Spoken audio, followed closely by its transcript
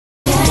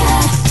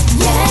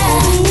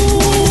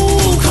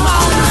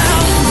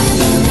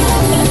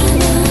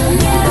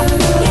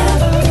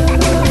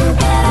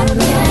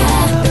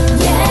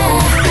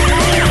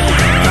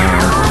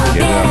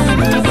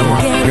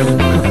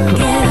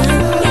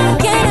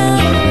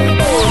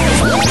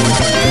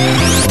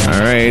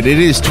right, it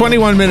is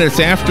 21 minutes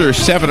after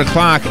 7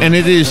 o'clock, and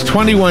it is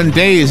 21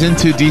 days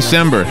into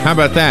December. How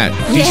about that?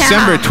 Yeah.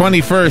 December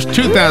 21st,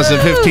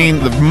 2015,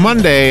 the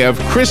Monday of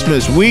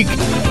Christmas week,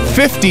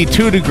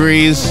 52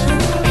 degrees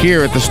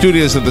here at the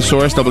studios of The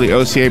Source,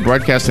 WOCA,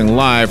 broadcasting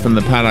live from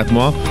the Paddock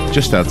Mall,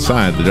 just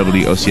outside the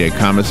WOCA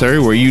commissary,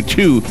 where you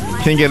too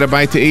can get a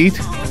bite to eat.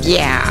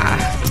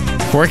 Yeah.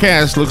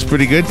 Forecast looks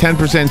pretty good.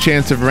 10%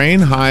 chance of rain.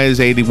 High is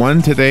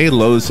 81 today.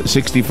 Lows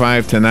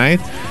 65 tonight.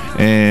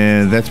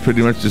 And that's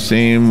pretty much the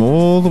same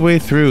all the way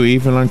through,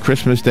 even on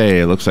Christmas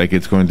Day. It looks like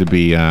it's going to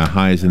be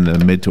highs in the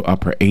mid to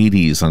upper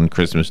 80s on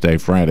Christmas Day,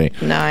 Friday.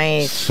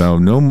 Nice. So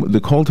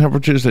the cold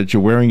temperatures that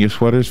you're wearing your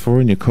sweaters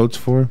for and your coats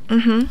for,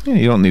 yeah,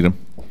 you don't need them.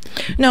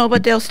 No,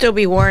 but they'll still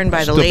be worn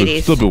by the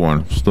ladies. Still be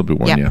worn,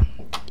 yep. Yeah.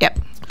 Yep.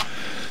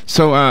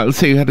 So let's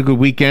say you had a good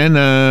weekend.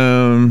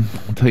 I'll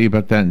tell you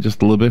about that in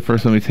just a little bit.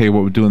 First, let me tell you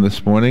what we're doing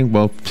this morning.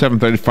 Well,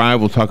 7:35,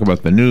 we'll talk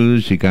about the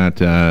news. You got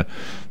that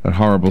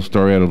horrible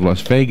story out of Las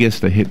Vegas,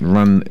 the hit and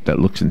run that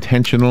looks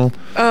intentional.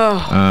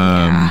 Oh,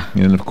 yeah.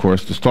 And, of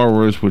course, the Star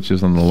Wars, which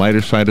is on the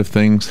lighter side of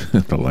things.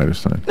 The lighter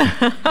side.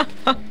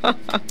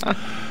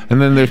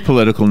 And then there's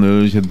political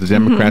news. You have the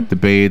Democrat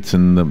debates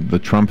and the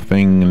Trump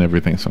thing and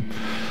everything. So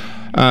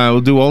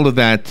we'll do all of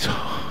that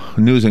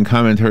news and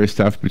commentary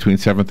stuff between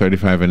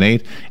 7:35 and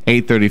 8.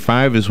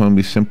 8:35 is when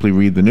we simply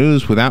read the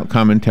news without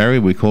commentary.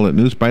 We call it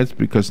News Bites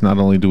because not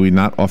only do we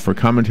not offer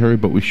commentary,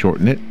 but we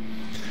shorten it.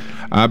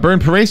 Bern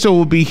Pareso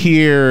will be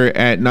here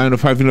at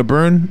 9:05. You know,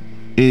 Bern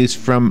is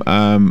from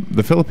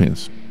the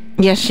Philippines.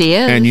 Yes, she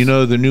is. And you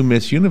know the new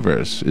Miss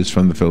Universe is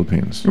from the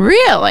Philippines.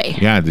 Really?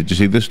 Yeah, did you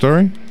see this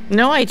story?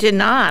 No, I did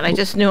not. I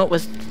just knew it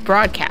was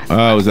broadcast.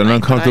 Oh, it was an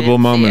uncomfortable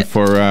moment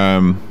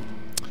for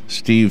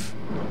Steve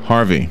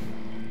Harvey.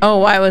 Oh,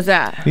 why was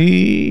that?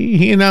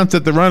 He announced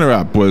that the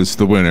runner-up was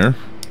the winner.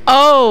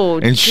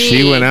 Oh, and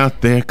she went out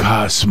there,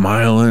 God,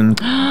 smiling,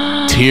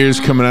 tears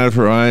coming out of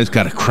her eyes,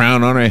 got a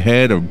crown on her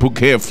head, a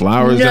bouquet of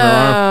flowers in her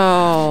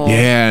arm.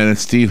 Yeah, and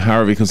Steve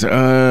Harvey comes,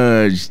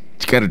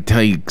 just got to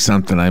tell you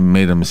something. I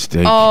made a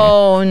mistake.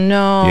 Oh,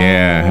 no.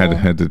 Yeah, I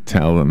had to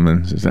tell him.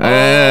 And she said,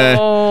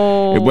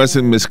 it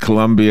wasn't Miss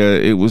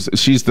Columbia.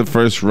 She's the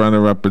first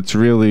runner-up. It's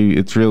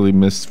really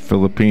Miss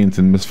Philippines,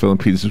 and Miss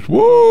Philippines is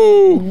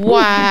woo.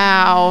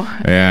 Wow.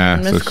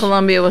 Yeah. Miss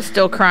Columbia was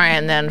still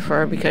crying then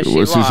because she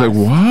lost. She's like,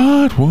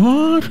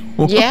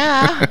 what?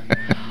 Yeah.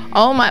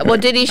 Oh my! Well,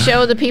 did he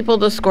show the people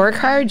the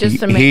scorecard just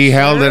to make sure? He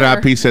held it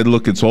up. He said,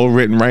 "Look, it's all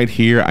written right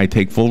here. I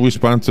take full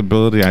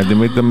responsibility. I didn't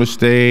make the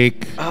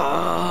mistake."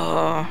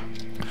 Oh.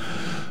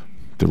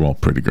 They're all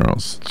pretty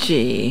girls.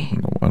 Gee.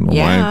 I don't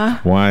know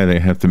why they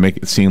have to make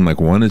it seem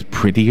like one is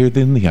prettier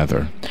than the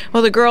other.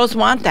 Well, the girls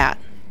want that.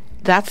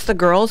 That's the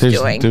girls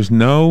doing. There's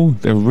no.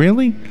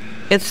 Really?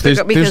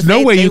 There's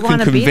no way you can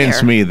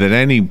convince me that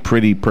any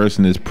pretty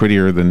person is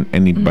prettier than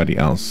anybody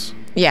else.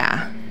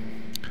 Yeah.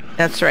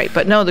 That's right.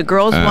 But no, the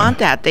girls want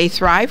that. They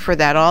thrive for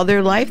that all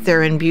their life.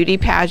 They're in beauty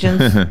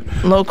pageants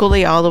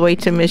locally all the way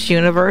to Miss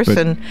Universe,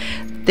 and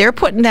they're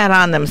putting that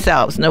on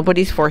themselves.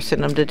 Nobody's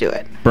forcing them to do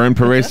it. Bern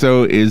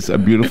Pareso is a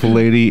beautiful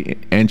lady,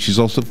 and she's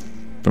also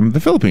from the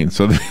Philippines.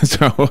 So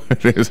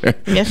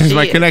there's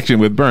my connection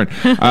with Bern.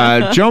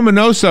 Joe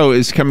Minoso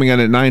is coming on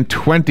at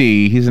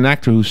 9:20. He's an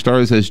actor who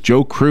stars as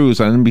Joe Cruz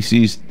on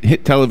NBC's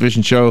hit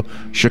television show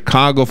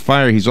Chicago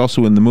Fire. He's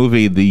also in the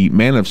movie The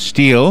Man of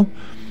Steel.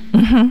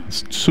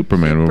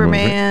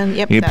 Superman.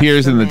 Yep. He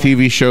appears in the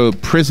TV show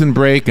Prison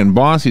Break and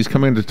Boss. He's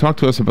coming to talk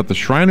to us about the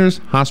Shriners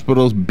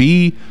Hospital's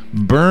Be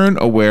Burn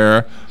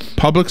Aware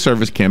public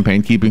service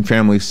campaign, keeping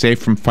families safe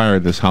from fire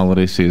this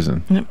holiday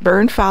season.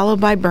 Burn followed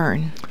by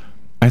burn.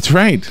 That's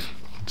right.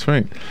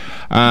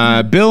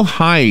 Bill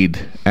Hyde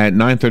at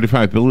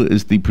 9:35. Bill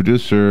is the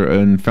producer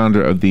and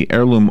founder of the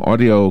Heirloom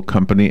Audio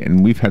Company,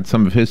 and we've had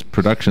some of his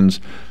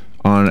productions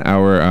on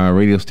our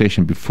radio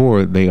station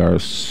before. They are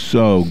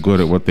so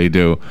good at what they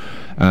do.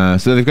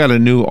 So they've got a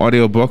new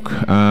audiobook.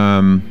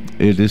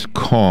 It is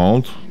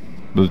called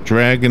The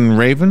Dragon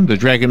Raven? The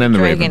Dragon and the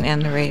Raven.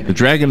 The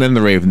Dragon and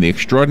the Raven, The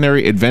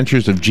Extraordinary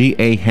Adventures of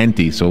G.A.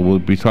 Henty. So we'll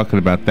be talking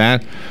about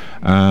that.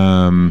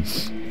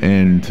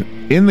 And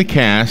in the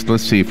cast,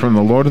 let's see, from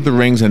The Lord of the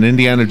Rings and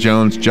Indiana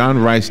Jones, John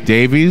Rhys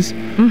Davies,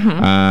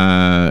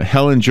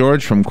 Helen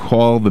George from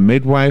Call the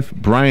Midwife,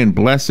 Brian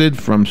Blessed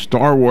from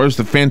Star Wars,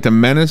 The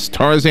Phantom Menace,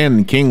 Tarzan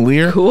and King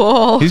Lear.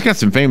 Cool. He's got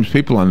some famous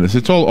people on this.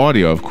 It's all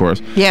audio, of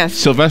course. Yes.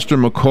 Sylvester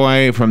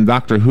McCoy from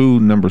Doctor Who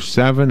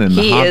 #7. And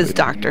he is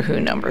Doctor Who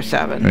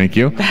 #7. Thank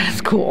you. That is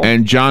cool.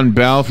 And John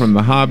Bell from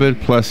The Hobbit,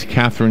 plus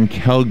Catherine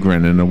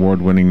Kellgren, an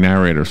award-winning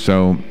narrator.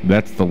 So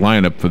that's the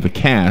lineup for the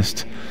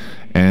cast.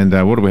 And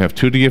what do we have?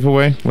 2 to give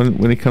away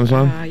when he comes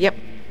on? Yep.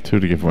 2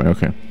 to give away.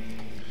 Okay.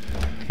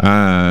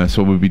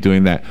 So we'll be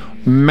doing that.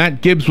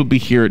 Matt Gibbs will be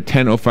here at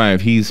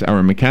 10:05. He's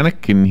our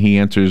mechanic, and he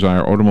answers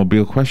our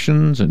automobile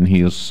questions, and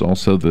he is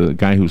also the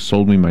guy who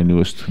sold me my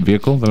newest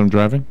vehicle that I'm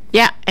driving.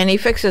 Yeah, and he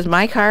fixes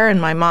my car and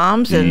my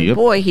mom's, and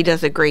boy, he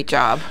does a great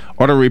job.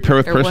 Auto repair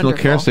with They're personal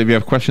care. wonderful. So if you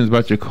have questions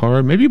about your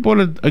car, maybe you bought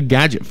a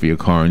gadget for your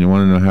car and you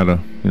want to know how to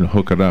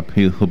hook it up,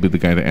 he'll be the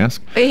guy to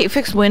ask. He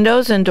fixes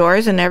windows and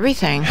doors and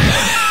everything.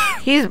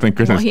 He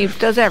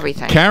does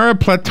everything. Cara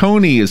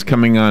Platoni is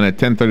coming on at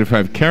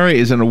 10:35. Cara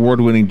is an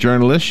award-winning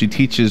journalist. She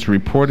teaches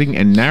reporting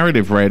and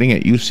narrative writing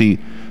at University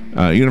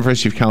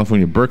of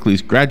California,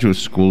 Berkeley's Graduate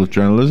School of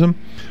Journalism.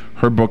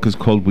 Her book is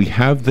called We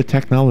Have the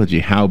Technology,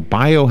 How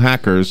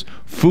Biohackers,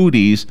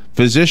 Foodies,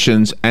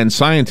 Physicians, and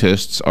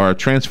Scientists Are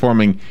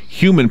Transforming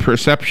Human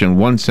Perception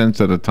One Sense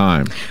at a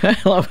Time. I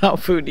love how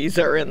foodies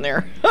are in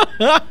there.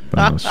 I'm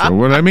not sure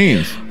what that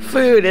means.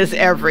 Food is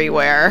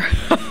everywhere.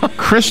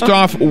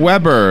 Christoph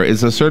Weber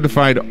is a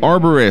certified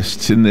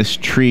arborist in this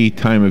tree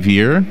time of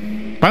year.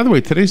 By the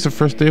way, today's the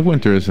first day of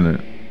winter, isn't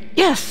it?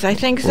 Yes, I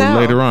think so. Or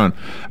later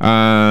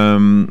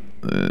on.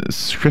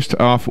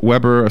 Christoph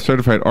Weber, a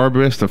certified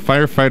arborist, a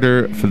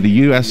firefighter for the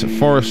U.S.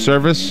 Forest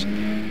Service.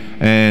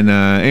 And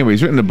anyway,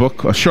 he's written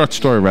a short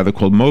story rather,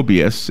 called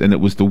Mobius, and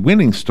it was the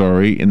winning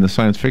story in the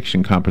science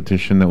fiction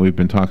competition that we've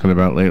been talking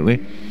about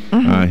lately.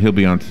 He'll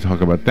be on to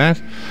talk about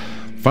that.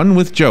 Fun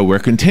with Joe. We're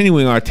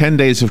continuing our 10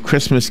 Days of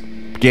Christmas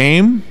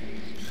game.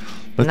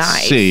 Let's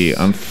see.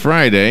 On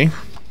Friday,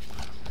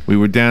 we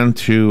were down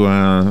to,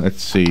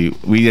 let's see,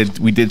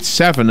 we did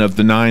 7 of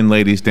the 9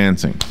 ladies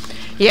dancing.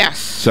 Yes.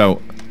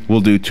 So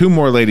we'll do 2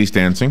 more ladies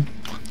dancing.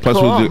 Plus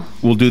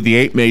we'll do the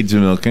 8 maids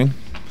of milking.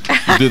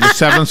 We'll do the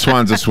 7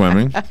 swans of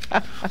swimming.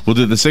 We'll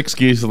do the 6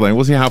 geese of laying.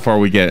 We'll see how far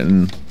we get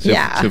and see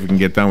if we can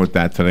get done with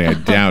that today. I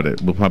doubt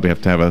it. We'll probably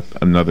have to have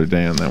another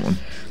day on that one.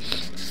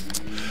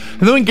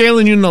 And then when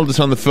Galen, you know this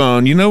on the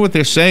phone, you know what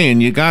they're saying.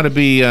 You got to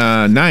be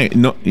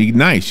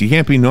nice. You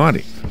can't be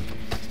naughty.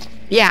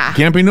 Yeah. You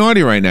can't be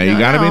naughty right now. You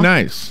got to be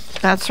nice.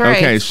 That's right.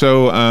 Okay,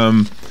 so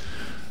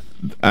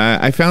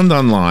I found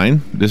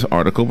online this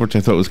article, which I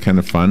thought was kind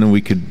of fun, and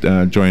we could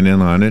join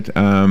in on it.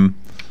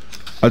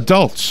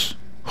 Adults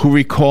who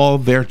recall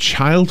their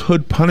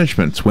childhood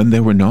punishments when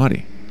they were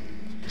naughty.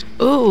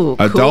 Ooh,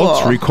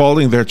 Adults cool.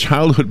 recalling their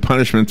childhood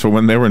punishments for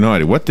when they were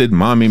naughty. What did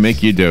mommy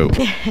make you do?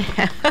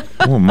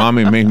 Oh,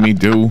 mommy made me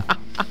do.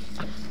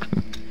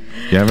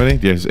 You have any?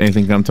 Does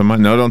anything come to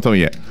mind? No, don't tell me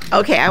yet.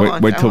 Okay, I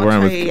won't. Wait till we're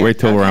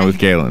on with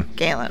Galen.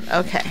 Galen,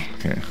 okay.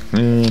 Okay.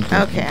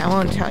 Okay, I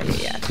won't tell you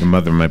yet. Your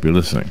mother might be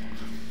listening.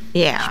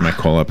 Yeah. She might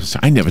call up and say,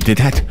 I never did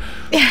that.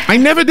 I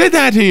never did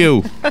that to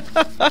you.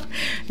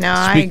 No,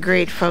 I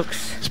agreed,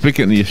 folks.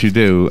 Speaking, yes, you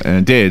do,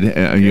 and did.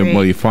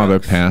 Your father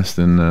passed,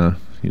 and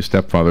your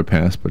stepfather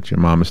passed, but your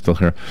mom is still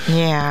here.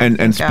 Yeah.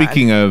 And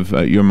speaking of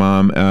your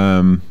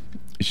mom,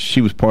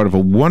 she was part of a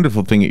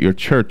wonderful thing at your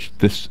church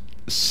this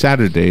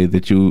Saturday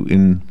that you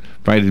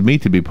invited me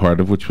to be part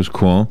of, which was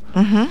cool.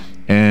 Mm-hmm.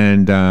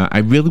 And I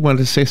really wanted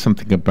to say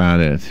something about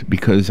it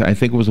because I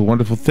think it was a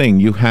wonderful thing.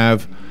 You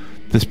have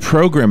this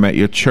program at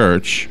your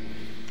church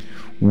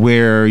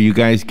where you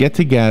guys get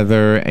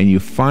together and you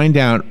find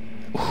out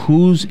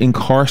who's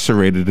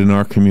incarcerated in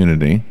our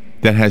community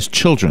that has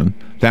children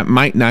that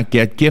might not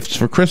get gifts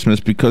for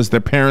Christmas because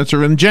their parents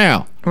are in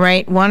jail.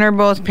 Right. One or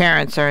both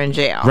parents are in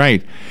jail.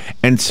 Right.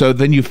 And so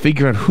then you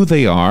figure out who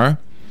they are,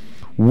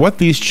 what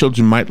these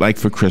children might like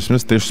for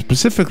Christmas. They're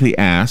specifically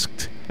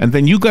asked. And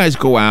then you guys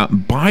go out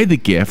and buy the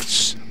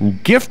gifts,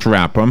 gift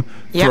wrap them,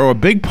 throw a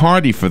big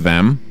party for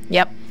them.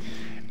 Yep.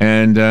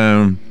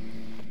 And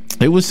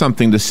it was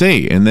something to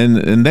see. And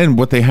then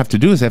what they have to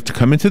do is they have to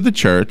come into the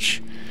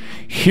church,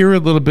 hear a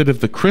little bit of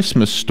the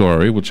Christmas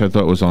story, which I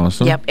thought was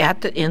awesome. Yep,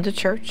 in the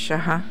church.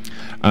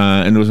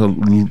 And there was a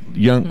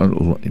young,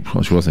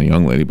 well, she wasn't a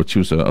young lady, but she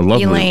was a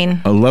lovely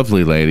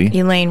lady.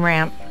 Elaine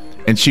Ramp.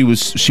 And she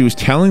was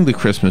telling the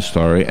Christmas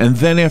story, and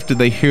then after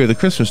they hear the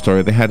Christmas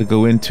story, they had to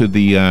go into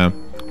the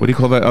what do you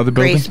call that other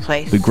building? Grace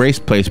Place. The Grace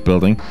Place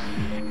building,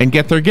 and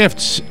get their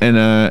gifts. And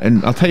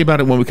I'll tell you about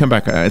it when we come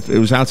back. It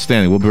was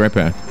outstanding. We'll be right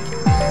back.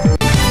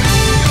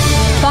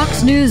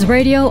 Fox News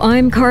Radio,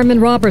 I'm Carmen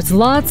Roberts.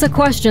 Lots of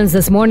questions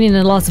this morning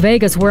in Las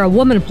Vegas where a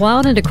woman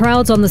plowed into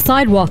crowds on the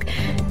sidewalk,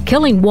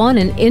 killing one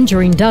and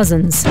injuring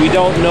dozens. We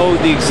don't know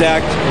the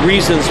exact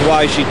reasons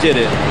why she did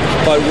it,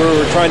 but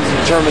we're trying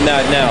to determine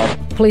that now.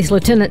 Police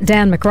Lieutenant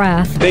Dan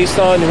McGrath. Based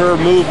on her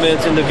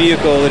movements in the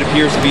vehicle, it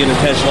appears to be an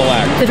intentional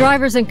act. The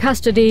driver's in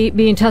custody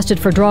being tested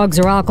for drugs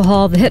or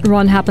alcohol. The hit and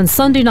run happened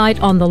Sunday night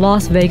on the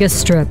Las Vegas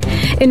Strip.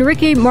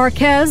 Enrique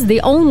Marquez,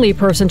 the only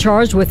person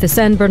charged with the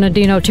San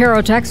Bernardino terror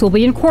attacks, will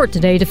be in court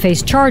today to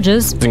face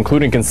charges,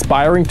 including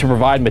conspiring to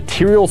provide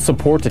material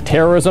support to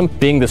terrorism,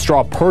 being the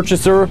straw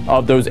purchaser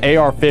of those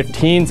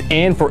AR-15s,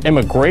 and for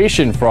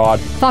immigration fraud.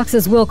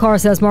 Fox's Will Carr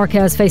says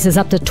Marquez faces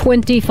up to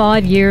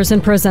 25 years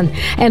in prison,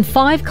 and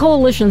 5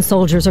 coalition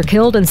soldiers are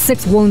killed and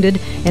 6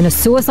 wounded in a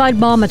suicide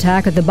bomb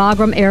attack at the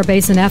Bagram Air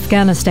Base in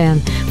Afghanistan.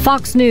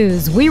 Fox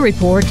News, we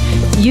report,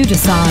 you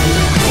decide.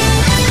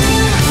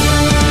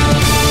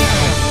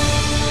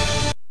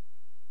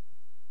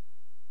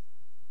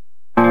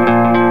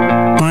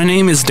 My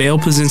is Dale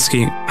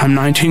Pazinski. I'm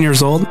 19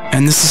 years old,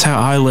 and this is how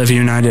I live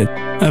united.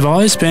 I've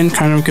always been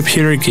kind of a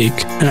computer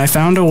geek, and I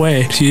found a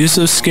way to use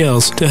those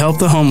skills to help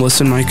the homeless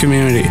in my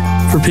community.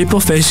 For people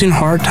facing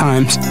hard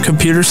times,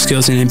 computer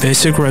skills and a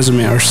basic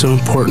resume are so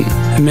important.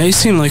 It may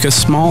seem like a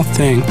small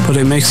thing, but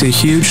it makes a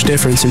huge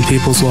difference in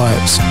people's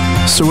lives.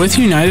 So with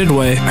United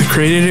Way, I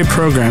created a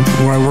program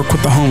where I work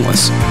with the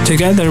homeless.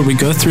 Together, we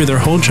go through their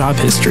whole job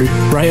history,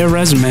 write a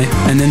resume,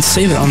 and then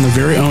save it on their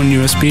very own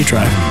USB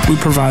drive. We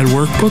provide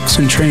workbooks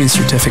and training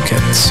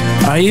certificates.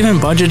 I even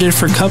budgeted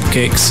for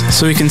cupcakes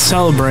so we can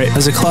celebrate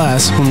as a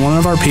class when one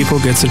of our people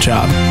gets a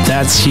job.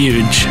 That's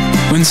huge.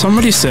 When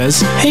somebody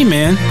says, "Hey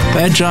man,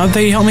 that job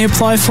that you helped me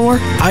apply for,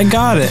 I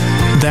got it."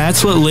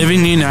 That's what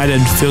Living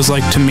United feels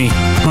like to me.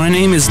 My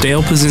name is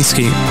Dale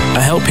Pazinski.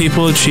 I help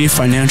people achieve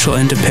financial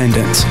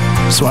independence.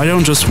 So I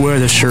don't just wear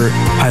the shirt,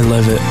 I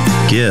live it.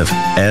 Give,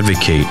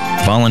 advocate,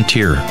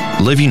 volunteer,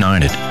 Live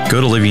United. Go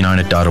to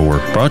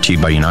liveunited.org. Brought to you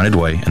by United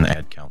Way and the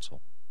Ad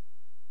Council.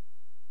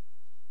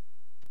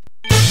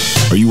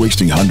 Are you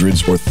wasting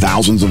hundreds or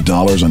thousands of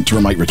dollars on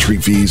termite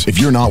retreat fees? If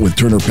you're not with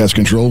Turner Pest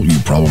Control, you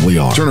probably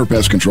are. Turner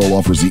Pest Control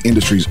offers the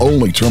industry's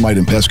only termite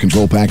and pest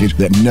control package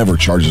that never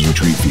charges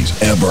retreat fees,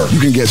 ever. You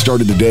can get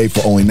started today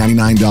for only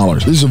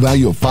 $99. This is a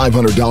value of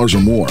 $500 or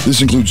more.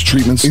 This includes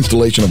treatments,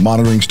 installation of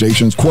monitoring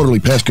stations, quarterly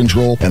pest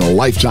control, and a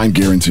lifetime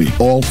guarantee,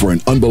 all for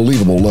an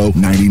unbelievable low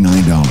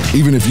 $99.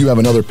 Even if you have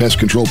another pest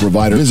control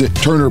provider, visit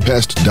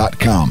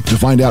turnerpest.com to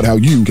find out how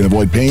you can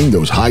avoid paying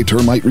those high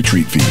termite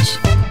retreat fees.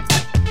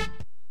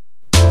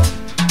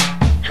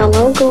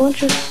 Hello,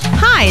 gorgeous.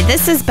 Hi,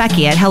 this is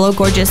Becky at Hello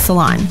Gorgeous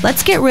Salon.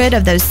 Let's get rid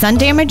of those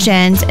sun-damaged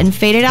ends and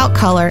faded out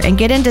color and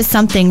get into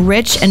something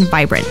rich and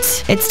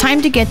vibrant. It's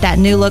time to get that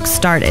new look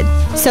started.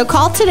 So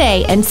call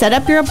today and set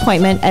up your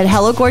appointment at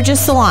Hello Gorgeous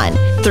Salon,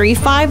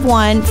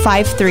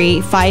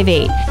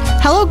 351-5358.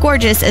 Hello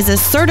Gorgeous is a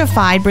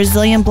certified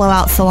Brazilian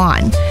blowout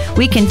salon.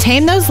 We can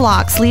tame those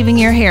locks, leaving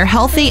your hair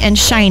healthy and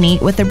shiny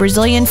with a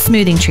Brazilian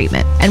smoothing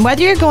treatment. And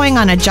whether you're going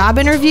on a job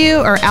interview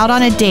or out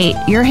on a date,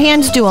 your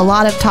hands do a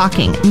lot of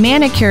talking.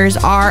 Manicures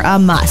are a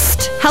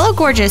must. Hello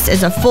Gorgeous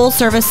is a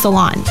full-service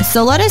salon,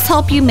 so let us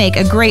help you make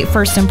a great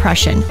first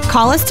impression.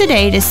 Call us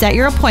today to set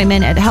your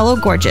appointment at Hello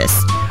Gorgeous.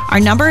 Our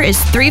number is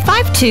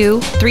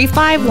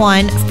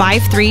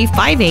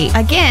 352-351-5358.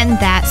 Again,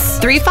 that's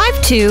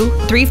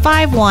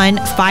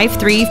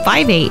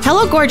 352-351-5358.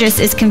 Hello Gorgeous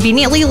is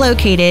conveniently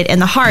located in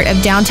the heart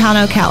of downtown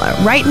Ocala,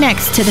 right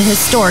next to the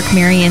historic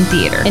Marion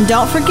Theater. And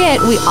don't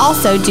forget, we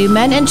also do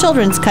men and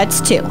children's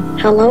cuts too.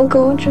 Hello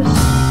Gorgeous.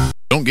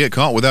 Don't get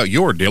caught without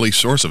your daily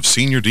source of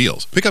senior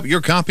deals. Pick up your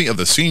copy of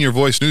the Senior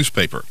Voice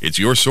newspaper. It's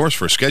your source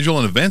for schedule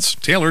and events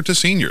tailored to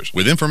seniors,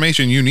 with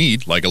information you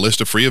need, like a list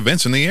of free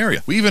events in the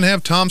area. We even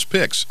have Tom's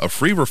Picks, a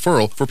free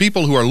referral for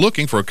people who are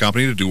looking for a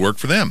company to do work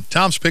for them.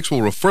 Tom's Picks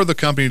will refer the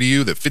company to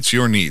you that fits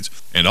your needs.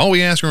 And all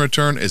we ask in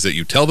return is that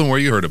you tell them where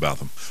you heard about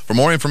them. For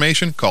more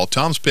information, call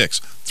Tom's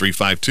Picks,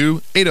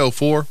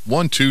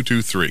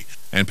 352-804-1223.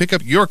 And pick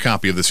up your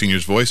copy of the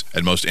Senior's Voice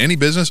at most any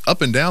business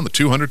up and down the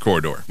 200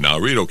 corridor. Now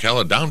read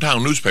Ocala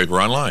Downtown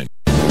newspaper online.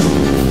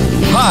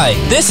 Hi,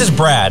 this is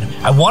Brad.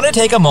 I want to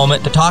take a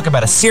moment to talk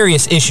about a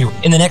serious issue.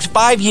 In the next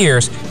 5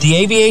 years, the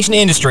aviation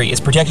industry is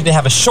projected to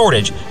have a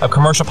shortage of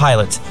commercial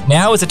pilots.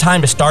 Now is the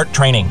time to start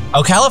training.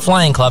 Ocala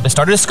Flying Club has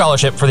started a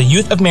scholarship for the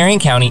youth of Marion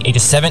County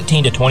ages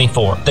 17 to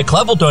 24. The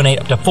club will donate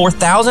up to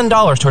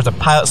 $4,000 towards a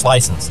pilot's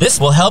license. This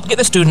will help get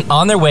the student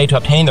on their way to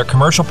obtaining their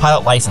commercial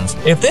pilot license.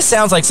 If this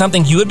sounds like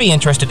something you would be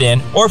interested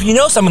in, or if you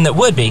know someone that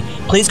would be,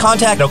 please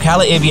contact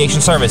Ocala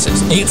Aviation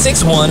Services,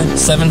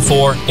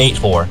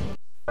 861-7484.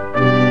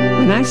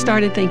 When I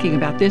started thinking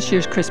about this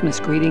year's Christmas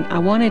greeting, I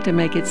wanted to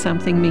make it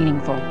something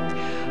meaningful.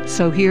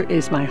 So here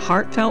is my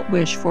heartfelt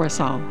wish for us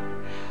all.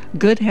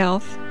 Good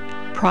health,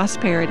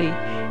 prosperity,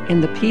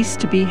 and the peace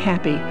to be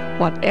happy,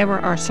 whatever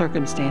our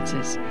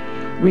circumstances.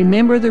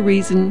 Remember the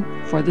reason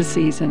for the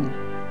season.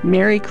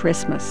 Merry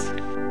Christmas.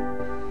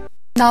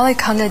 A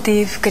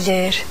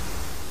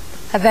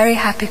very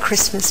happy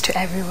Christmas to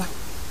everyone.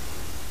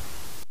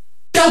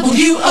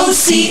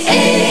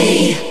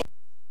 WOCA.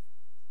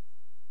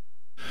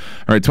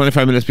 All right,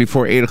 25 minutes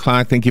before 8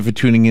 o'clock. Thank you for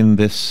tuning in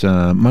this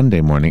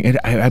Monday morning.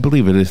 I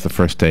believe it is the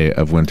first day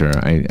of winter.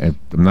 I'm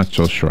not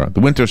so sure.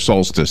 The winter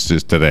solstice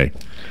is today.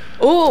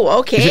 Oh,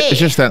 okay. It's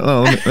just that.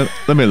 Oh,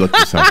 let me look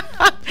this up.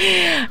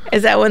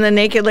 Is that when the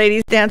naked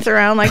ladies dance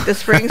around like the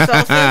spring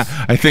solstice?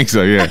 I think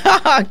so, yeah.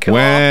 Cool.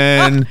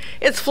 When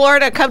it's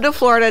Florida. Come to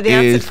Florida,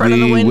 dance in front of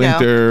the window.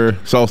 Winter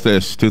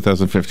solstice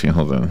 2015.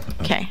 Hold on.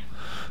 Okay.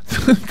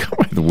 Come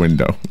by the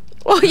window.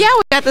 Well, yeah,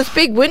 we got this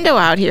big window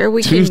out here.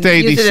 We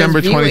Tuesday, can use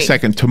December 22nd. it as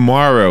viewing.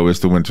 Tomorrow is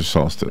the winter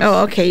solstice.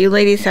 Oh, okay. You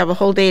ladies have a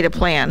whole day to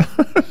plan.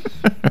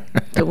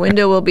 The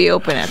window will be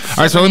open at 7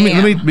 All right, so let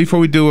me before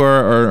we do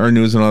our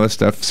news and all that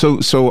stuff.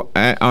 So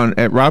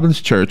at Robbins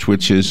Church,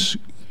 which is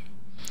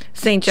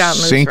St.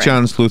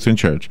 John's Lutheran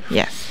Church.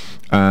 Yes.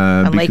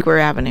 On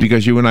Lakeware Avenue.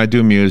 Because you and I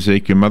do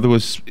music. Your mother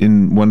was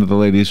one of the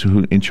ladies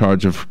who in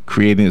charge of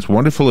creating this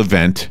wonderful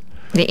event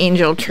The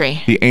angel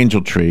tree. The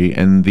angel tree.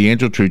 And the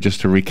angel tree,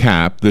 just to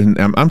recap,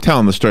 I'm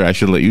telling the story. I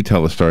should let you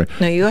tell the story.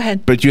 No, you go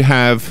ahead. But you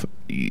have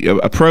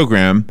a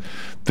program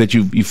that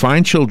you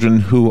find children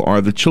who are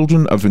the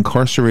children of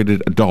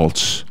incarcerated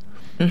adults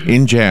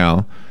in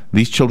jail.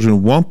 These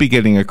children won't be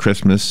getting a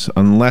Christmas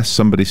unless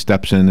somebody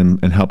steps in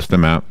and helps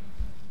them out.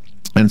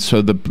 And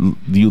so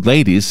the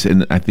ladies,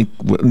 and I think,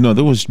 no,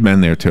 there was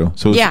men there too.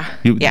 So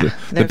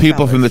the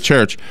people from the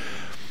church,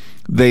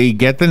 they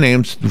get the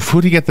names.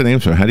 Who do you get the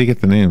names from? How do you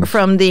get the names?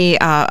 From the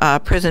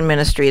prison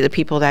ministry, the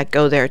people that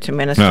go there to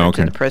minister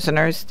to the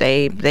prisoners.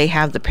 They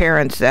have the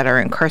parents that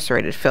are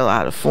incarcerated fill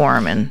out a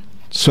form and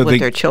with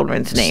their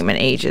children's name and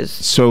ages.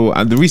 So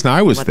the reason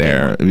I was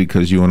there,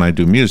 because you and I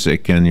do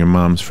music, and your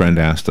mom's friend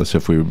asked us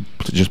if we would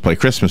just play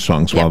Christmas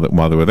songs while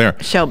they were there.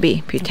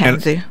 Shelby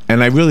Putanzu.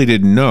 And I really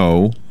didn't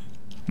know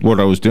what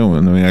I was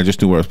doing. I mean, I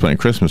just knew I was playing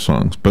Christmas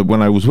songs. But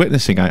when I was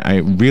witnessing, I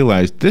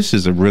realized this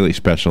is a really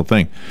special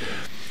thing.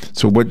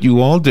 So what you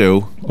all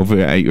do over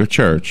at your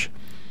church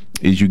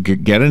is you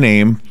get a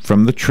name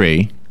from the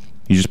tree.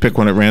 You just pick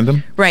one at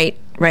random? Right.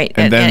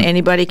 And then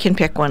anybody can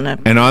pick one up.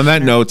 And on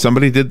that note,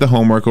 somebody did the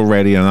homework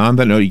already, and on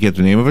that note, you get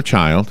the name of a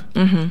child,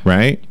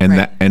 right?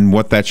 And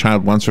what that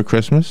child wants for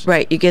Christmas?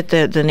 Right. You get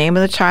the name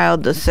of the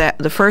child,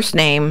 the first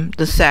name,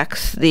 the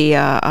sex,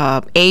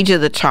 the age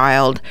of the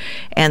child,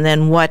 and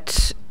then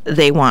what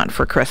they want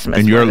for Christmas.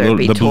 And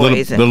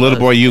the little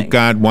boy you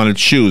got wanted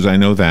shoes. I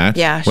know that.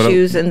 Yeah,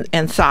 shoes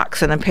and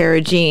socks and a pair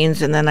of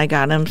jeans, and then I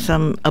got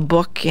him a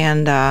book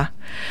and a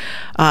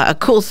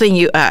cool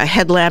thing, a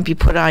headlamp you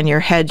put on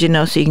your head,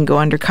 so you can go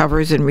under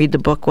covers and read the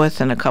book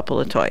with, and a couple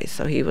of toys.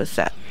 So he was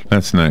set.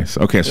 That's nice.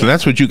 Okay, so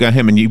that's what you got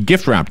him, and you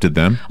gift wrapped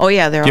them. Oh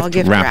yeah, they're all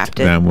gift wrapped.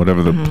 Them,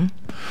 whatever the.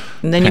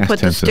 And then you put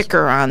the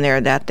sticker on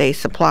there that they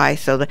supply.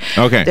 So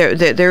okay.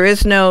 There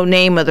is no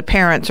name of the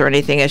parents or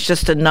anything. It's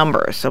just a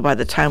number. So by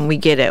the time we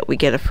get it, we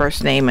get a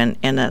first name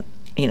and a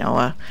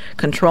a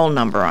control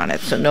number on it,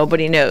 so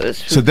nobody knows.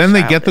 So then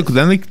they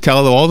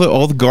tell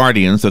all the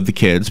guardians of the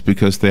kids,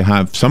 because they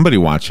have somebody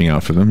watching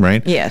out for them,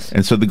 right? Yes.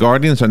 And so the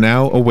guardians are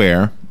now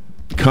aware.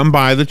 Come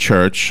by the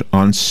church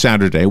on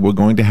Saturday. We're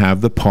going to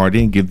have the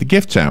party and give the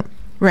gifts out.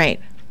 Right.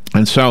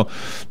 And so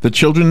the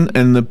children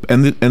and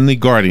the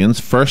guardians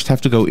first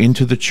have to go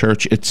into the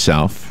church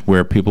itself,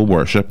 where people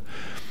worship.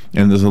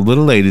 And there's a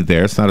little lady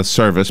there. It's not a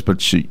service,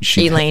 but she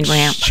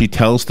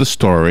tells the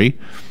story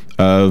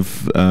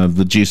of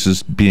the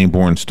Jesus being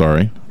born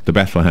story, the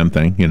Bethlehem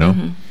thing,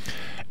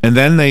 And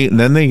then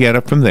they get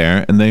up from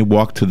there and they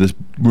walk to this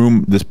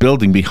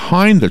building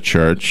behind the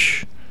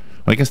church.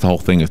 I guess the whole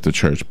thing is the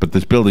church, but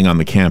this building on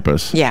the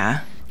campus.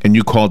 Yeah. And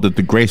you called it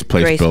the Grace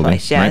Place building.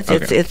 Place, yeah.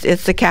 Right?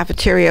 It's the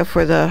cafeteria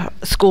for the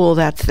school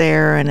that's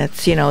there, and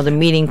it's the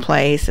meeting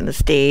place and the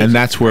stage. And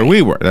that's where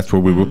we were. That's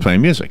where we were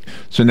playing music.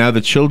 So now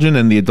the children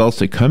and the adults,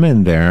 they come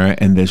in there,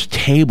 and there's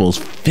tables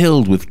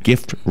filled with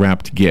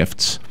gift-wrapped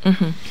gifts.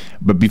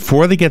 But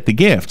before they get the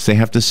gifts, they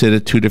have to sit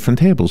at two different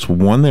tables.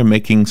 One, they're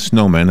making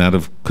snowmen out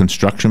of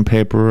construction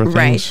paper or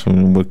things,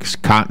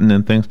 with cotton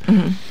and things.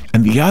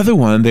 And the other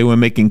one, they were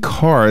making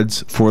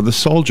cards for the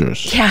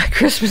soldiers. Yeah,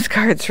 Christmas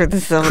cards for the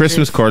soldiers.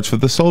 Christmas cards for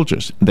the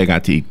soldiers. They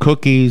got to eat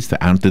cookies.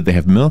 Did they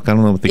have milk? I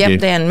don't know what they gave. Yep,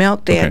 they had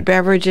milk. They had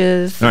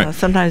beverages. Right.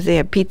 Sometimes they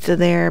had pizza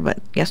there, but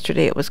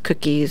yesterday it was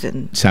cookies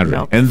and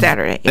milk. And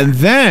Saturday. Yeah. And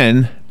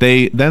then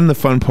the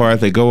fun part,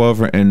 they go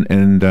over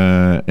and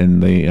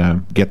they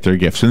get their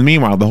gifts. And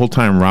meanwhile, the whole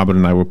time, Robin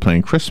and I were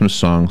playing Christmas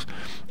songs,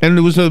 and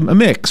it was a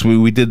mix.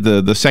 We did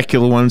the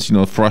secular ones,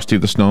 Frosty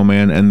the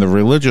Snowman, and the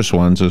religious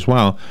ones as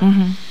well.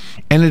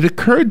 And it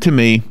occurred to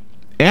me,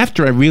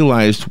 after I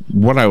realized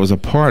what I was a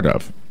part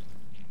of,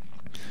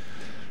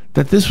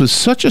 that this was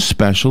such a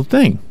special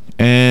thing,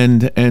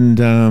 and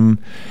the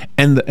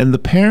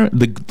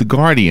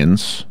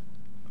guardians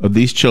of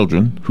these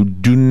children who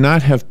do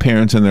not have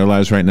parents in their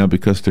lives right now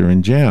because they're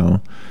in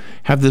jail,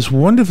 have this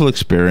wonderful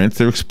experience.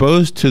 They're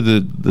exposed to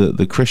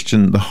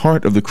the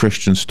heart of the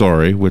Christian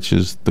story, which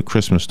is the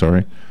Christmas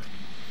story.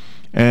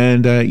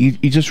 And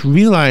you just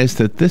realize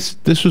that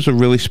this was a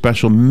really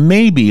special,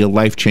 maybe a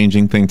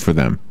life-changing thing for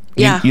them.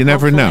 Yeah, you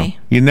never know.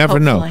 You never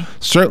Hopefully. know.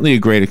 Certainly a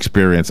great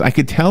experience. I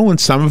could tell when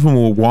some of them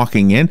were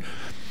walking in,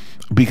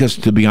 because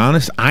to be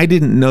honest, I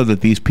didn't know that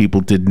these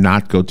people did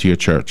not go to your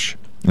church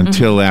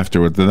until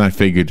afterward. Then I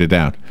figured it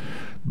out.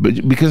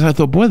 But because I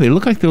thought, boy, they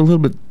look like they're a little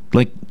bit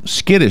like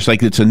skittish,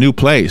 like it's a new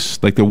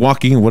place, like they're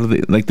walking in. What are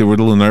they like? They were a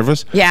little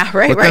nervous. Yeah,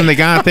 right. But then they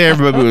got there,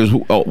 everybody was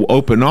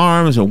open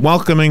arms and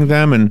welcoming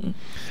them,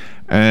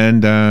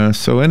 and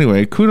so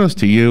anyway, kudos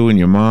to you and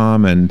your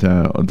mom and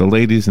the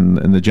ladies and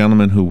the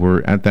gentlemen who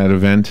were at that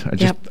event.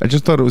 I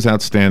just thought it was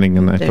outstanding,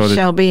 and I thought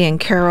Shelby and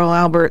Carol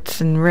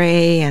Alberts and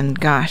Ray and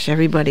gosh,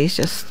 everybody's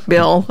just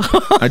Bill.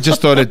 I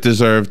just thought it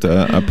deserved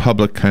a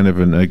public kind of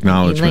an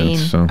acknowledgement.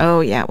 So. Oh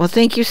yeah, well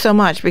thank you so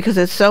much, because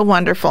it's so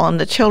wonderful, and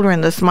the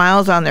children, the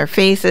smiles on their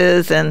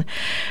faces, and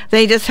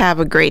they just have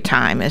a great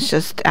time. It's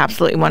just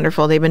absolutely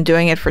wonderful. They've been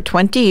doing it for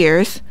 20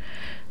 years.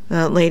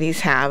 The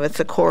ladies have.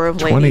 It's a core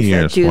of ladies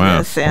that do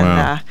this,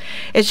 and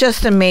it's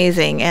just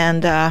amazing.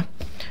 And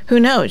who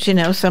knows?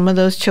 Some of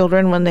those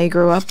children, when they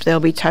grow up, they'll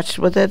be touched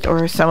with it,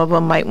 or some of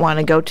them might want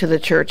to go to the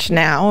church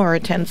now or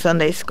attend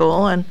Sunday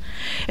school, and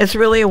it's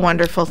really a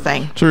wonderful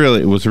thing.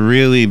 It was a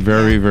really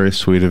very, very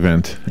sweet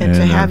event. And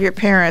to have your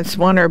parents,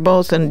 one or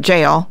both, in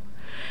jail,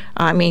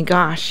 I mean,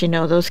 gosh,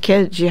 those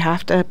kids, you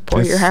have to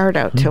pour your heart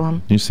out to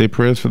them. You say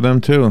prayers for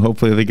them, too, and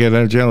hopefully they get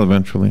out of jail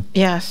eventually.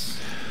 Yes.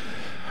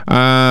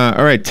 All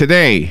right,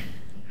 today,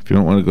 if you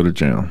don't want to go to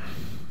jail.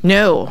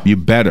 No. You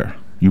better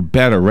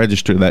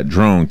register that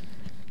drone.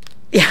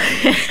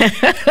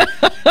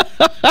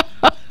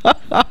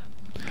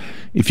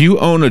 If you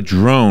own a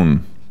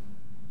drone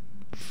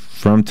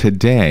from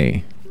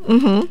today,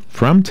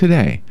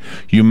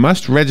 you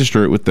must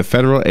register it with the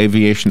Federal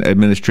Aviation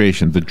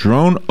Administration. The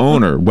drone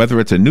owner, whether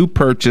it's a new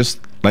purchase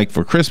like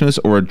for Christmas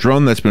or a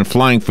drone that's been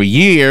flying for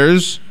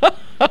years,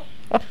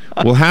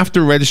 will have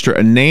to register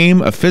a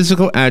name, a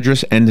physical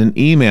address, and an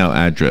email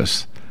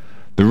address.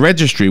 The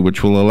registry,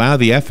 which will allow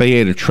the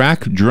FAA to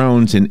track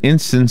drones in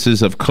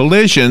instances of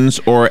collisions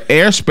or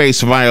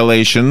airspace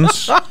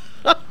violations,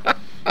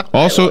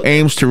 also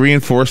aims to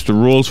reinforce the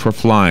rules for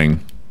flying.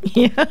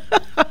 Yeah.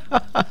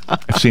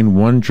 I've seen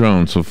one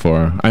drone so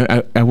far.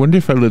 I wonder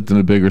if I lived in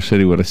a bigger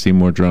city, would I see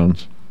more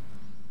drones?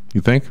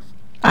 You think?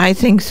 I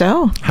think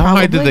so. How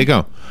high did they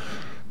go?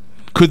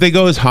 Could they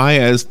go as high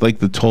as like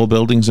the tall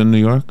buildings in New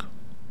York?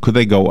 Could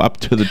they go up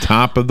to the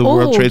top of the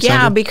World Trade Center?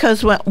 Yeah,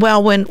 because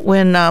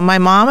when my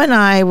mom and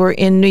I were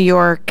in New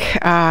York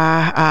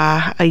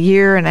a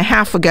year and a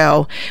half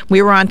ago,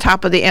 we were on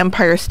top of the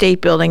Empire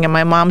State Building, and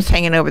my mom's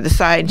hanging over the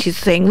side, and she's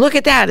saying, "Look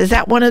at that! Is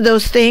that one of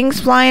those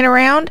things flying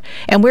around?"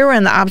 And we were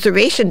in the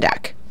observation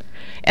deck,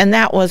 and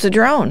that was a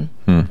drone.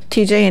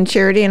 TJ and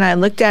Charity and I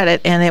looked at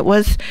it, and it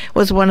was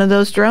one of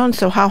those drones.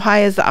 So how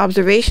high is the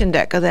observation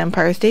deck of the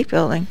Empire State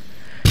Building?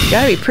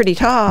 Got to be pretty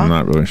tall. I'm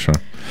not really sure.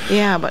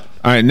 Yeah, but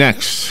all right.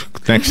 Next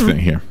thing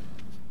here,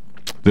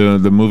 the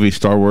movie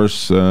Star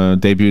Wars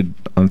debuted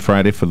on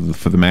Friday for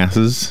the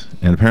masses,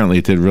 and apparently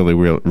it did really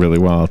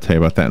well. I'll tell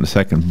you about that in a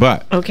second.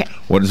 But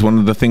what is one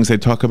of the things they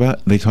talk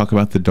about? They talk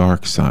about the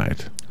dark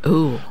side.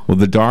 Ooh. Well,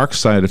 the dark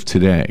side of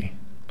today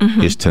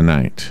is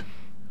tonight.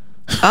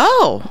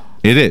 Oh.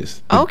 It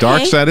is. The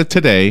dark side of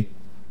today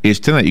is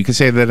tonight. You can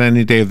say that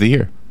any day of the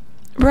year.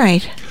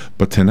 Right.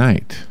 But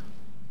tonight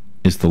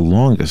is the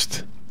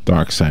longest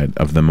dark side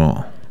of them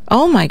all.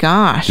 Oh my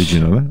gosh. Did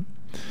you know that?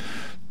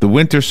 The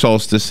winter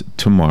solstice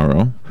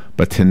tomorrow,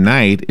 but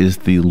tonight is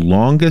the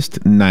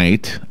longest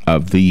night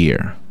of the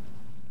year.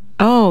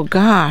 Oh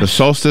gosh. The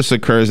solstice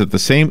occurs at the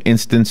same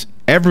instance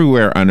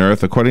everywhere on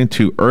Earth, according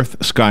to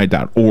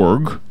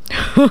earthsky.org.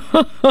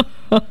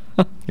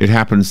 It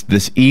happens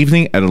this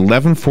evening at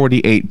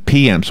 11:48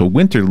 p.m. So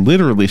winter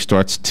literally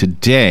starts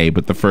today,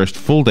 but the first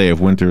full day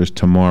of winter is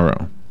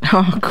tomorrow.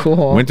 Oh,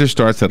 cool. Winter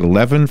starts at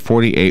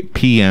 11:48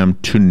 p.m.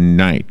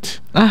 tonight.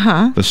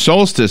 The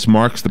solstice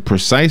marks the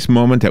precise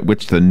moment at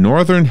which the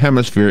northern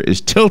hemisphere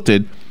is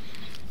tilted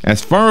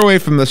as far away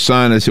from the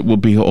sun as it will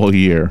be all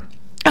year.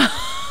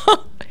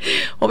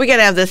 Well, we got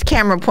to have this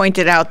camera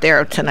pointed out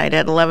there tonight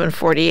at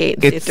 11:48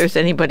 and see if there's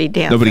anybody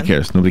dancing.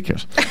 Nobody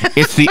cares.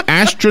 It's the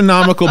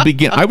astronomical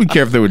begin. I would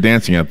care if they were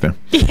dancing out there.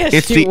 Yes,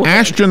 it's the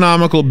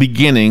astronomical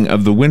beginning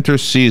of the winter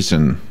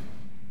season.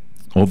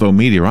 Although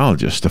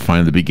meteorologists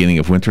define the beginning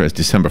of winter as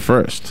December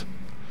 1st.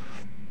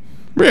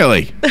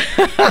 Really?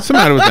 What's the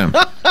matter with them?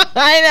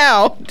 I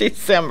know.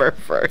 December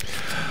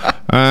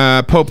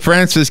 1st. Pope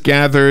Francis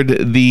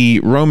gathered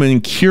the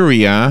Roman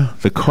Curia,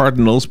 the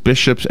cardinals,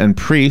 bishops, and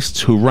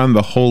priests who run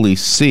the Holy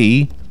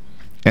See,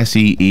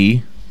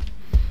 S-E-E.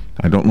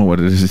 I don't know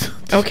what it is.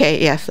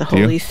 Okay, yes, the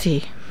Holy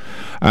See.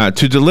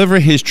 To deliver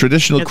his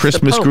traditional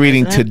Christmas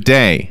greeting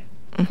today.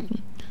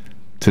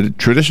 The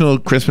traditional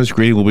Christmas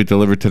greeting will be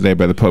delivered today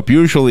by the Pope.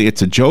 Usually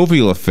it's a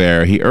jovial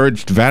affair. He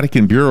urged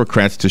Vatican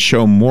bureaucrats to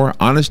show more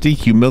honesty,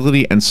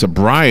 humility, and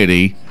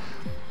sobriety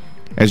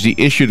as he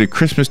issued a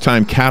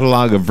Christmas-time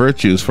catalog of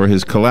virtues for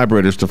his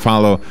collaborators to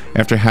follow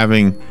after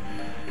having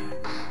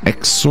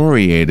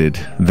excoriated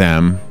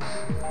them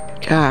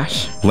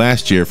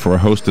last year for a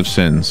host of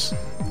sins.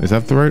 Is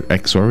that the right?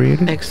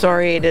 Excoriated?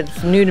 Excoriated.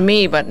 It's new to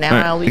me, but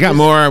now I'll We got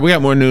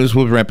more news.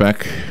 We'll be right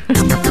back.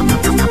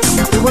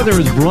 The weather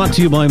is brought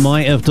to you by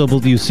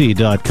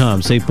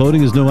myfwc.com. Safe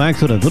boating is no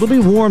accident. It'll be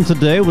warm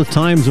today with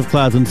times of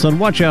clouds and sun.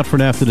 Watch out for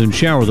an afternoon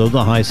shower, though.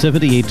 The high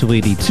 78 to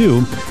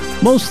 82.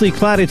 Mostly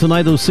cloudy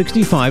tonight, though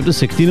 65 to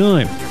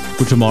 69.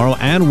 For tomorrow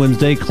and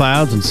Wednesday,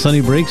 clouds and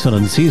sunny breaks, and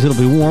on seas it'll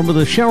be warm with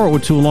a shower or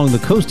two along the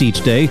coast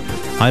each day.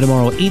 High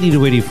tomorrow 80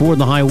 to 84,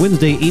 and the high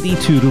Wednesday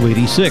 82 to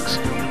 86.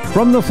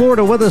 From the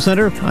Florida Weather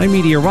Center, I'm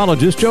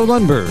meteorologist Joe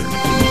Lundberg.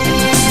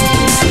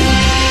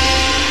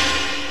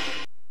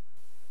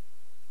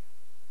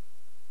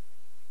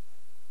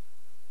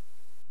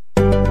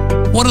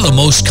 One of the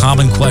most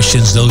common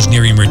questions those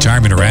nearing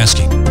retirement are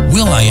asking,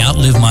 will I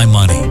outlive my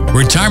money?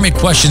 Retirement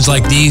questions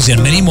like these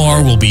and many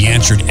more will be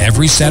answered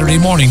every Saturday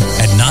morning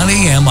at 9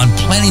 a.m. on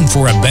Planning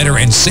for a Better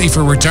and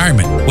Safer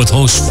Retirement with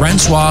hosts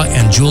Francois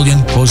and Julian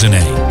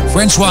Pozenet.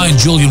 Francois and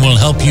Julian will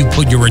help you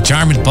put your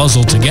retirement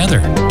puzzle together.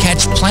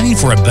 Catch Planning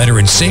for a Better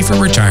and Safer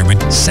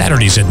Retirement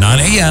Saturdays at 9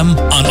 a.m.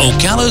 on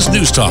Ocala's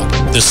News Talk,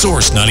 The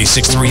Source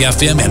 96.3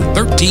 FM and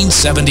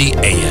 1370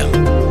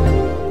 AM.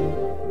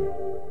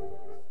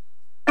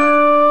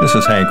 This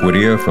is Hank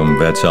Whittier from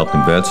Vets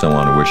Helping Vets. I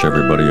want to wish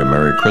everybody a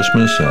Merry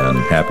Christmas and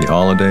Happy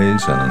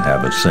Holidays and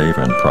have a safe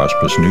and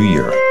prosperous New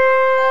Year.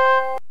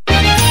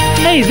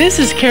 Hey, this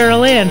is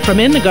Carol Ann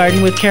from In the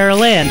Garden with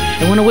Carol Ann.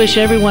 I want to wish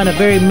everyone a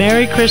very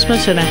Merry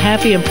Christmas and a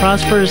happy and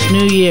prosperous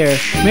New Year.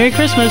 Merry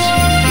Christmas.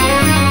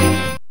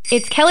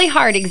 It's Kelly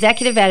Hart,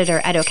 Executive Editor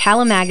at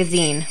Ocala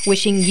Magazine,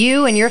 wishing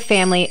you and your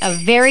family a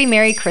very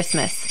Merry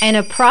Christmas and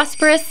a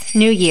prosperous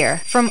New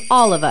Year from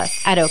all of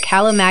us at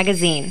Ocala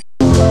Magazine.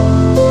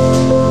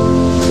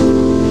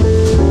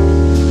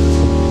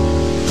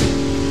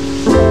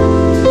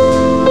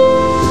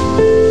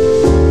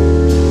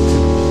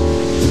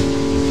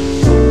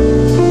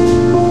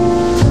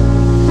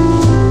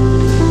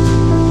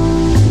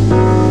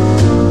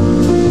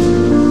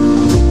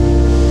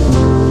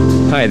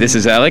 Hi, this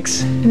is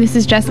Alex. And this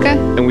is Jessica.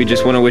 And we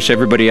just want to wish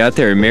everybody out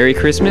there a Merry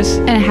Christmas.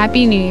 And a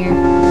Happy New Year.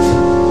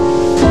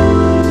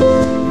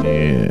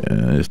 Yeah,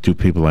 there's two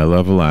people I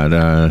love a lot.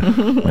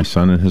 My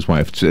son and his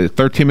wife. It's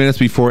 13 minutes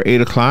before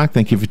 8 o'clock.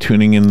 Thank you for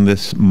tuning in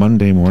this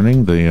Monday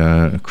morning,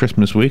 the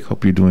Christmas week.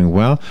 Hope you're doing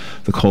well.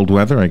 The cold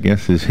weather, I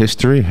guess, is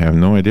history. I have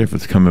no idea if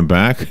it's coming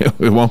back.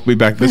 It won't be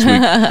back this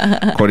week,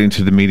 according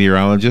to the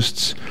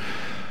meteorologists.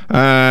 All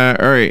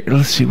right,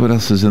 let's see what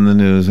else is in the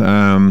news.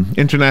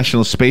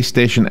 International Space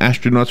Station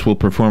astronauts will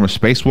perform a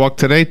spacewalk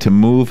today to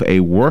move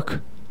a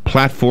work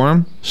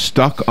platform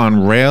stuck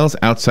on rails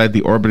outside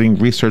the orbiting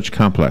research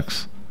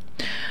complex.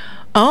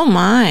 Oh,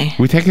 my.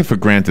 We take it for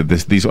granted. They're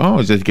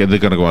going to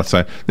go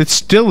outside. It's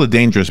still a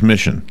dangerous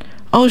mission.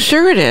 Oh,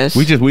 sure it is.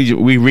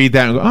 We read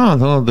that and go,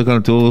 oh, they're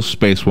going to do a little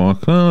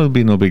spacewalk. Oh, it'll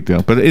be no big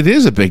deal. But it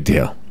is a big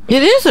deal.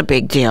 It is a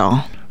big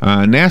deal.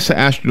 NASA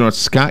astronauts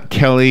Scott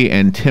Kelly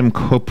and Tim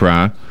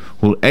Kopra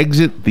will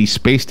exit the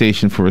space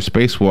station for a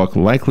spacewalk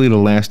likely to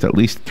last at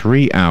least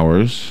 3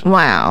 hours.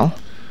 Wow.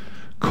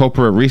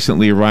 Kopra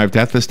recently arrived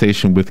at the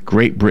station with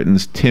Great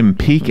Britain's Tim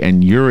Peake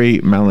and Yuri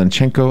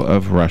Malenchenko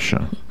of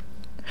Russia.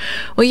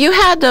 Well, you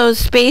had those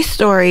space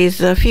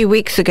stories a few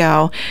weeks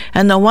ago,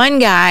 and the one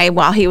guy,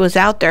 while he was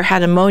out there,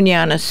 had ammonia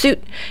on a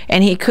suit,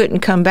 and he couldn't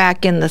come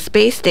back in the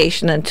space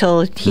station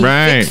until he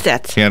fixed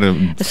it. He had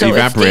to so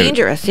evaporate. It's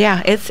dangerous.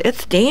 Yeah,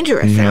 it's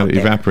dangerous He out had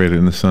there. evaporated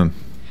in the sun.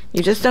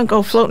 You just don't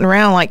go floating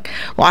around like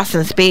lost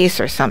in space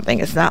or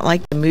something. It's not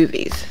like the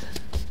movies.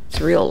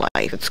 It's real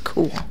life. It's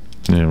cool.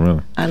 Yeah,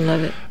 really. I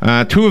love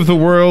it. Two of the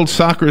world's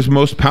soccer's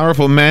most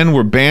powerful men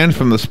were banned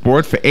from the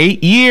sport for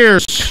 8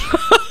 years.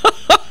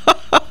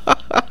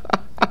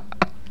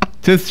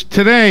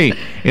 Today,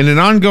 in an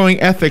ongoing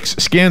ethics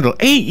scandal,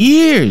 8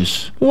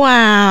 years.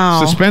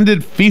 Wow.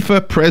 Suspended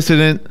FIFA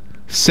president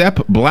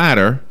Sepp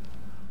Blatter.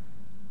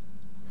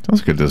 Sounds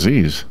like a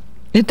disease.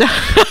 It does.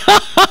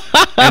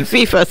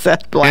 FIFA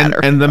Sepp Blatter.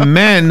 And the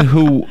man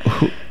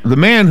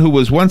who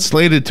was once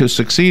slated to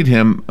succeed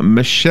him,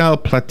 Michel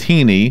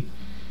Platini,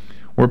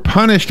 were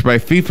punished by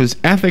FIFA's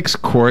ethics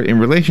court in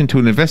relation to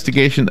an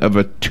investigation of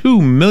a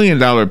 $2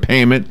 million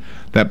payment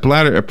that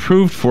Blatter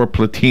approved for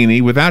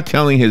Platini without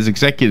telling his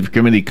executive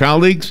committee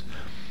colleagues.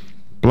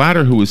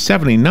 Blatter, who was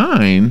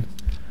 79,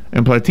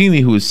 and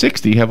Platini, who was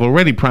 60, have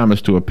already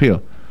promised to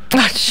appeal.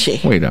 Oh, gee.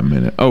 Wait a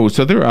minute. Oh,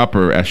 so they're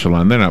upper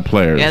echelon. They're not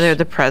players. Yeah, they're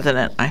the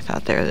president. I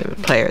thought they were the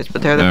players,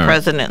 but they're the All right.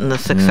 president and the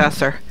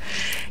successor.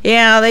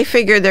 Yeah, they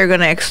figured they're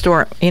going to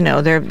extort,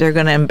 they're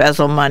going to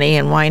embezzle money,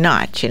 and why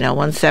not?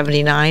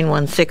 179,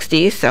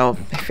 160, so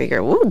they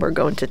figure, woo, we're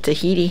going to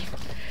Tahiti.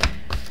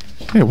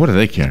 Hey, what do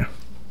they care?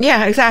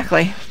 Yeah,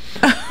 exactly.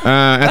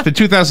 At the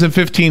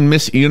 2015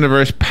 Miss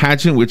Universe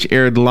pageant, which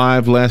aired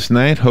live last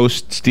night,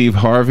 host Steve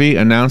Harvey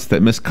announced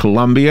that Miss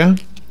Colombia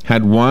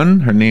had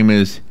won. Her name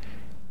is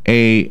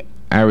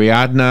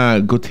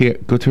Ariadna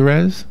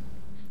Gutierrez.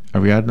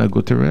 Ariadna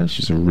Gutierrez.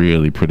 She's a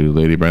really pretty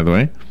lady, by the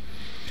way.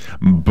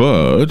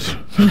 But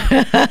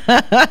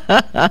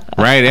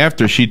right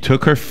after she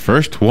took her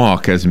first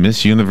walk as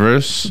Miss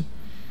Universe,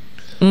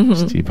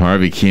 Steve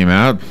Harvey came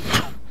out.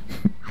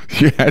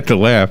 You had to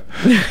laugh.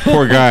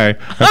 Poor guy.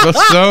 I felt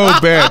so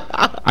bad.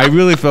 I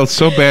really felt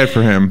so bad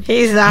for him.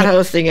 He's not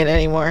hosting it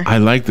anymore. I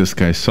like this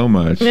guy so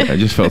much. I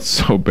just felt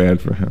so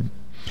bad for him.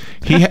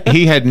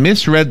 He had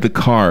misread the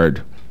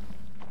card.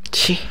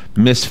 Gee.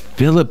 Miss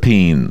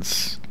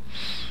Philippines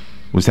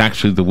was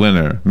actually the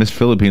winner. Miss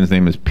Philippines'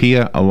 name is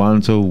Pia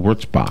Alonso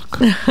Wurzbach.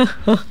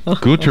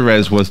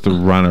 Gutierrez was the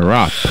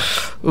runner-up.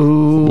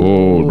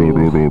 Ooh.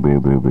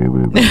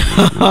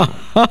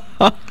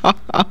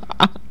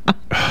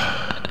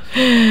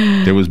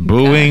 There was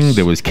booing. Gosh.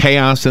 There was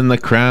chaos in the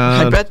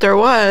crowd. I bet there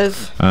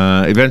was.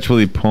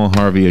 Eventually, Paul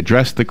Harvey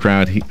addressed the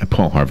crowd.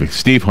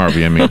 Steve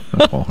Harvey, I mean.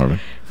 Not Paul Harvey.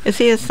 Is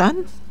he his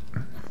son?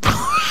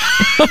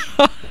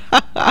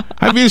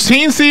 Have you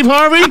seen Steve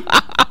Harvey?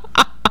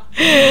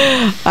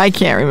 I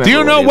can't remember. Do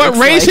you know what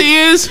race he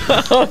is?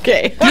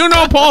 Okay. Do you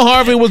know Paul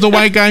Harvey was a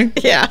white guy?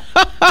 Yeah.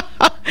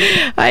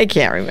 I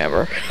can't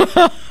remember.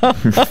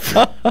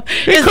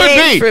 It could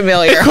be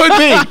familiar. It could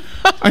be.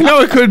 I know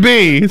it could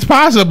be. It's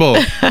possible.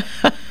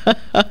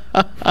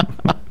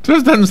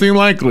 Just doesn't seem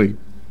likely.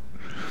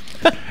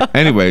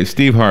 Anyway,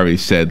 Steve Harvey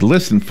said,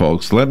 "Listen,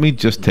 folks, let me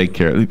just take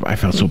care of it." I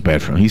felt so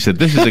bad for him. He said,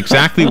 "This is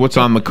exactly what's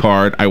on the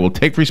card. I will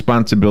take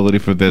responsibility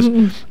for this.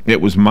 It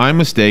was my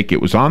mistake.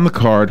 It was on the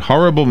card.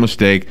 Horrible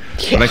mistake.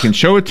 But I can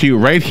show it to you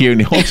right here."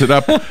 And he holds it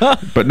up,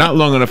 but not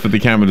long enough for the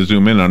camera to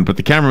zoom in on. But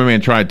the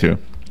cameraman tried to.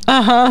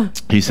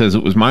 He says,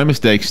 "It was my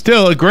mistake.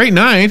 Still a great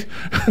night."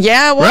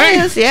 Yeah, it was.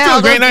 Right? Yeah, Still all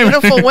a great those night.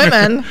 beautiful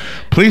women.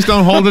 "Please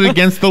don't hold it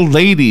against the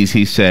ladies,"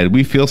 he said.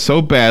 "We feel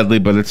so badly,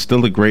 but it's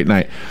still a great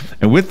night."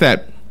 And with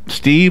that,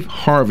 Steve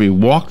Harvey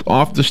walked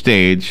off the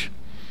stage,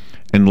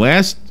 and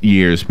last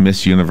year's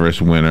Miss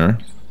Universe winner,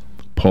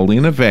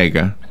 Paulina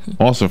Vega,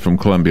 also from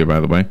Colombia, by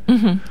the way,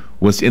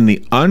 was in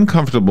the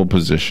uncomfortable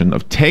position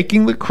of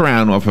taking the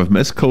crown off of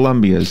Miss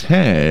Colombia's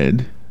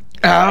head.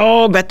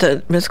 Oh, bet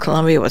the Miss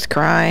Columbia was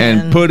crying.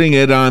 And putting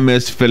it on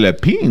Miss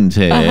Philippines'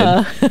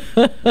 head.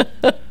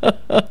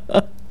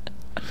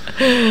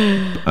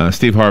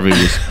 Steve Harvey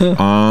was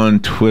on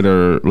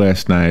Twitter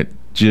last night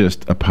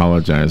just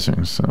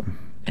apologizing. So,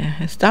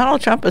 is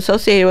Donald Trump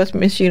associated with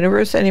Miss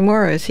Universe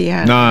anymore, or is he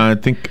had? No,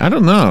 I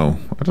don't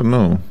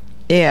know.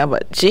 Yeah,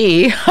 but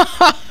gee.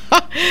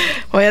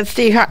 Well,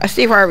 Steve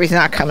Harvey's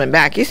not coming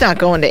back. He's not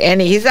going to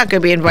any. He's not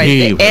going to be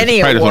invited to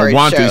any award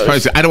shows. He's probably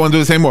say, "I don't want to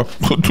do this anymore.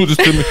 Don't do this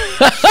to me."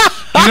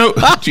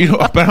 you know.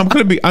 But I'm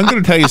going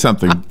to tell you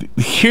something.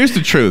 Here's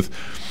the truth.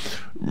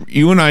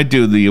 You and I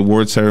do the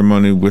award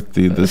ceremony with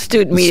the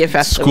Student Media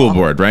Festival school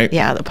board, right?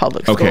 Yeah, the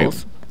public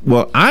schools.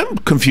 Well, I'm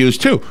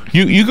confused too.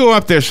 You go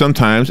up there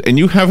sometimes and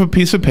you have a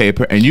piece of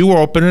paper and you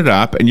open it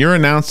up and you're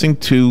announcing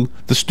to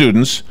the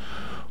students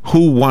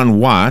who won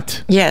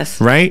what. Yes.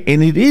 Right?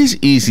 And it is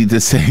easy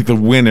to say the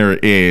winner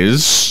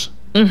is.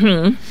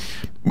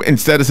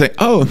 Instead of saying,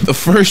 "Oh, the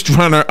first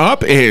runner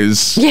up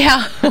is."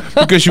 Yeah.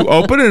 Because you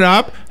open it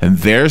up and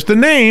there's the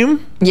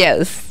name.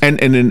 Yes.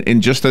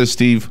 And just as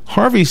Steve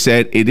Harvey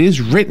said, it is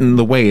written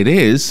the way it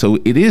is, so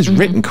it is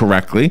written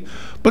correctly.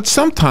 But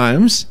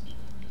sometimes,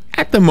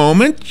 at the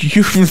moment,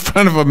 you're in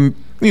front of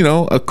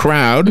a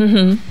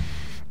crowd.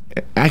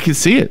 I could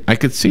see it.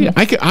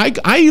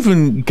 I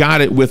even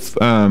got it with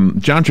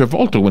John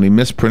Travolta when he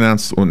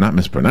mispronounced, well, not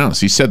mispronounced.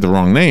 He said the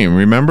wrong name.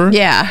 Remember?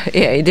 Yeah,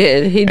 he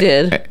did. He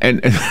did. And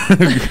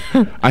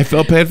I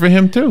felt bad for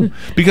him too,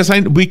 because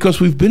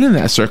we've been in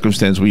that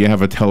circumstance where you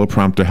have a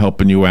teleprompter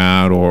helping you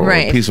out, or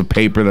a piece of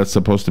paper that's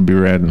supposed to be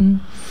read.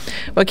 And,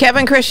 well,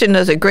 Kevin Christian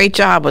does a great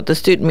job with the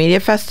Student Media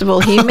Festival.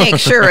 He makes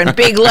sure in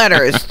big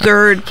letters,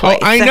 third place,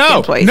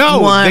 second place,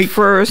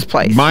 first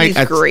place.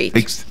 He's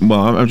great.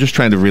 Well, I'm just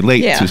trying to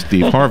relate to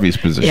Steve Harvey's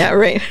position. Yeah,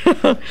 right.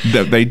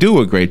 They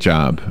do a great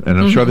job, and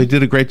I'm sure they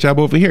did a great job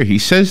over here. He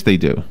says they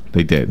do.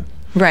 They did.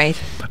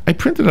 Right. I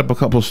printed up a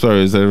couple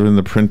stories that are in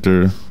the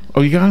printer.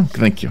 Oh, you got them?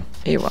 Thank you.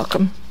 You're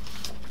welcome.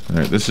 All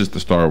right, this is the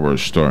Star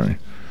Wars story.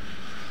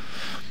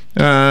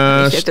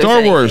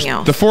 Star Wars,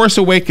 The Force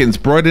Awakens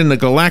brought in the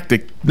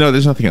galactic... No,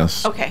 there's nothing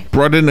else. Okay.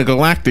 Brought in the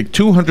galactic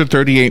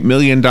 $238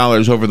 million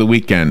over the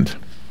weekend.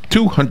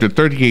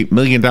 $238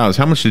 million.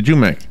 How much did you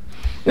make?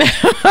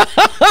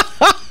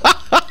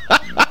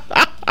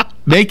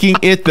 Making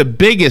it the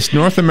biggest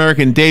North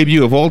American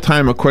debut of all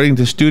time, according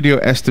to studio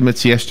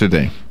estimates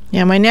yesterday.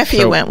 Yeah, my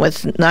nephew went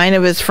with 9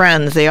 of his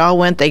friends. They all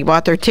went. They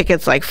bought their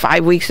tickets like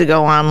 5 weeks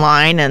ago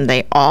online, and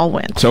they all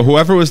went. So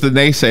whoever was the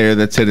naysayer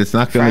that said it's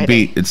not going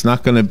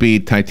to be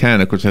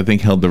Titanic, which I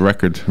think held the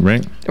record,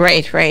 right?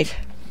 Right.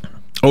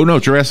 Oh no,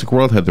 Jurassic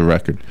World had the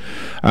record.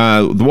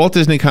 The Walt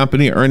Disney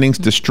Company earnings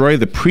destroy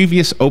the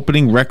previous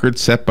opening record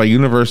set by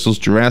Universal's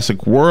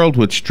Jurassic World,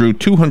 which drew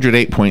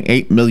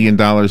 $208.8 million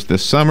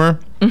this summer.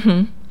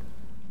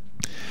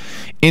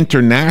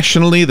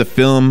 Internationally, the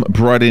film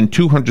brought in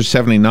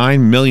 $279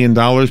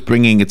 million,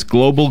 bringing its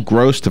global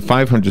gross to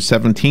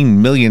 $517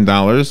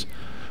 million,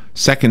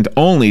 second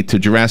only to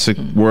Jurassic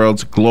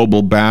World's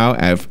global bow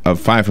of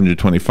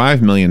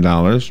 $525 million.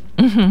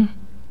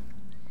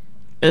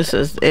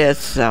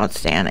 It's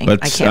outstanding.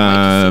 But, I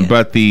can't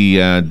wait to see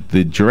it. But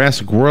the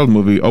Jurassic World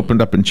movie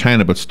opened up in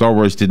China, but Star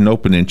Wars didn't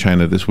open in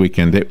China this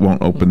weekend. It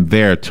won't open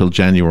there till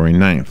January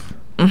 9th.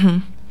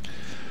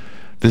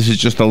 This is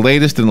just the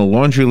latest in the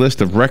laundry list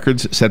of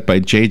records set by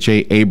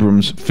J.J.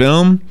 Abrams'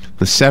 film,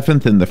 the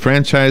 7th in the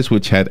franchise,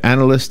 which had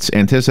analysts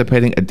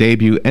anticipating a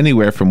debut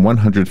anywhere from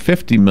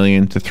 $150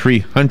 million to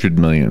 $300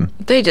 million.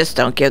 They just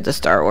don't give the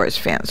Star Wars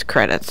fans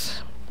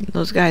credits.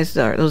 Those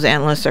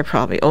analysts are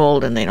probably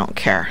old and they don't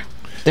care.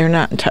 They're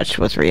not in touch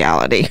with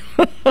reality.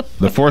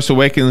 The Force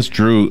Awakens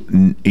drew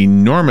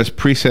enormous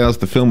pre-sales.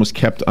 The film was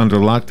kept under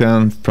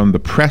lockdown from the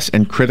press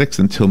and critics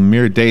until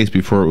mere days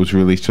before it was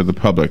released to the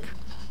public.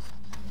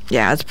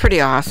 Yeah, it's pretty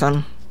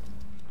awesome.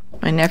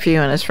 My nephew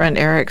and his friend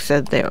Eric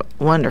said they were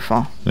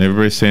wonderful.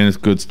 Everybody's saying it's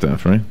good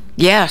stuff, right?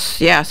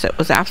 Yes, it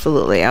was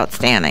absolutely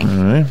outstanding.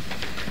 All right.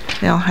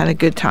 They all had a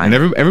good time.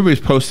 And everybody's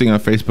posting on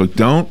Facebook,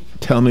 don't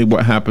tell me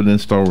what happened in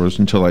Star Wars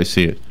until I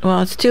see it.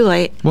 Well, it's too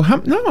late. Well,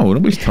 no,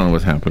 nobody's telling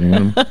what's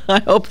happening. I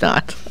hope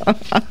not.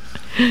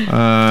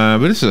 But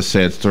this is a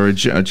sad story.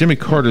 Jimmy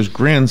Carter's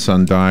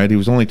grandson died. He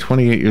was only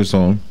 28 years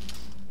old.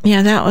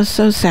 Yeah, that was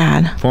so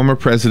sad. Former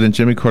President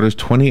Jimmy Carter's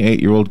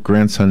 28-year-old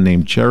grandson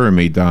named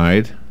Jeremy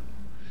died.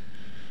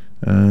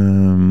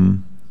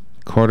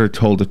 Carter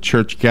told a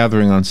church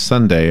gathering on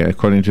Sunday,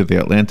 according to the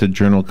Atlanta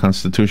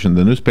Journal-Constitution.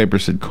 The newspaper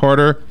said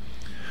Carter,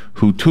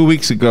 who 2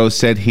 weeks ago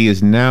said he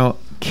is now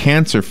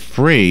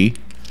cancer-free,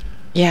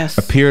 yes,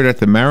 appeared at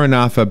the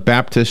Maranatha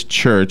Baptist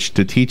Church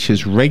to teach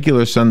his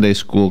regular Sunday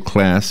school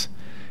class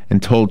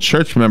and told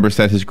church members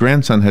that his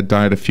grandson had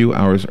died a few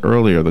hours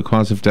earlier. The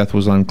cause of death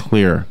was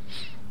unclear.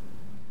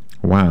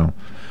 Wow.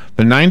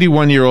 The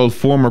 91-year-old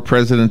former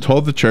president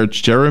told the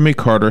church Jeremy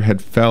Carter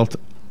had felt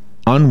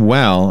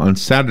unwell on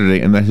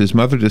Saturday and that his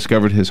mother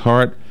discovered his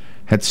heart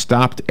had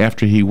stopped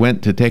after he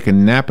went to take a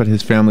nap at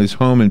his family's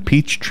home in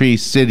Peachtree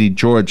City,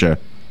 Georgia.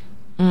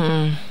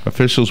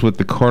 Officials with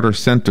the Carter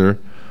Center,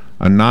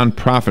 a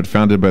non-profit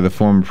founded by the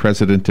former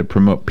president to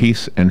promote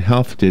peace and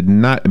health, did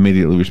not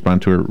immediately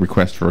respond to a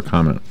request for a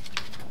comment.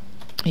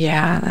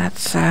 Yeah,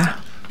 that's sad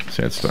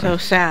story. So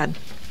sad.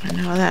 I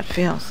know how that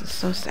feels. It's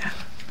so sad.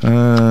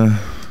 I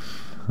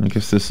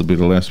guess this will be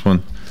the last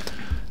one.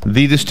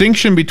 The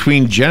distinction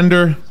between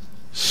gender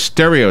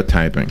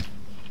stereotyping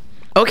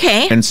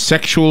and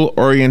sexual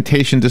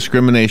orientation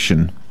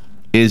discrimination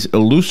is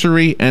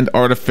illusory and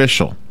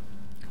artificial.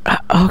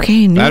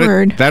 New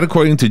word. That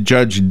according to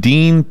Judge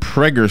Dean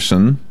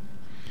Pregerson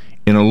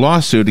in a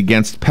lawsuit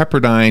against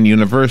Pepperdine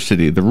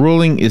University. The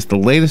ruling is the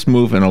latest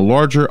move in a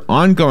larger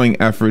ongoing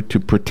effort to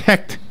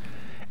protect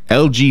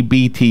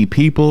LGBT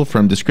people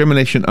from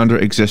discrimination under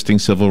existing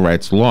civil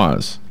rights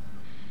laws.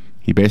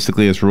 He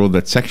basically has ruled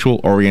that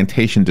sexual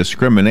orientation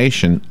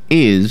discrimination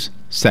is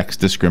sex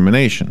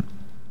discrimination.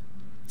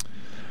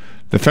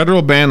 The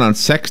federal ban on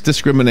sex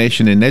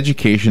discrimination in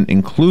education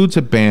includes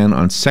a ban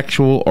on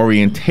sexual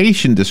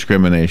orientation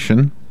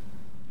discrimination.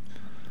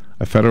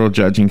 A federal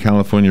judge in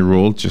California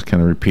ruled, just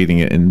kind of repeating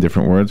it in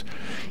different words,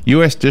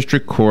 U.S.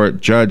 District Court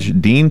Judge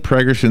Dean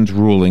Pregerson's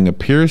ruling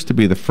appears to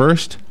be the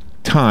first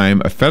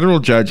time a federal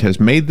judge has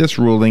made this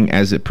ruling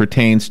as it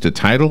pertains to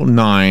Title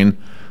IX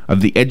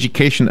of the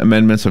Education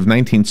Amendments of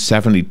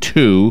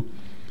 1972,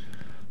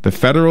 the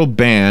federal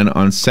ban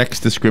on sex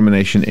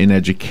discrimination in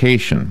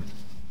education.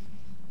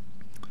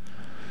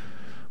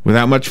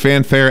 Without much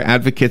fanfare,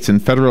 advocates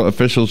and federal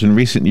officials in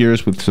recent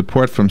years, with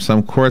support from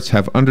some courts,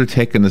 have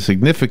undertaken a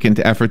significant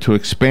effort to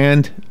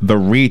expand the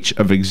reach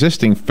of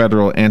existing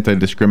federal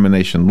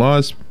anti-discrimination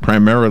laws,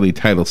 primarily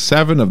Title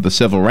VII of the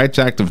Civil Rights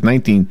Act of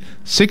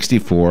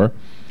 1964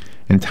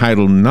 and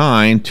Title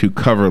IX to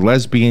cover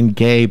lesbian,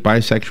 gay,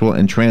 bisexual,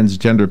 and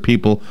transgender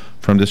people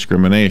from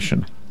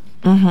discrimination.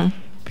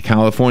 The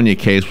California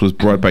case was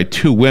brought by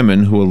two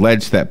women who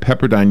alleged that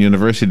Pepperdine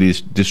University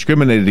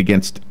discriminated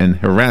against and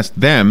harassed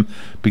them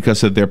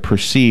because of their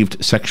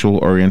perceived sexual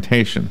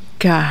orientation.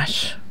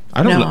 Gosh.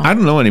 I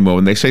don't know anymore.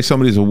 When they say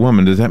somebody's a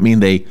woman, does that mean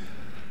they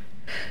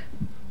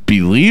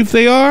believe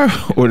they are,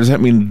 or does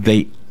that mean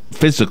they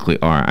physically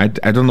are? I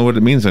don't know what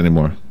it means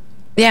anymore.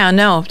 Yeah,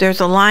 no, there's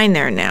a line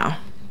there now.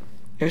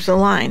 There's a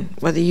line.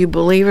 Whether you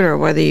believe it or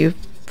whether you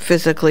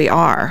physically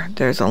are,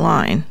 there's a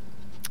line.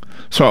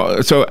 So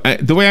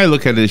the way I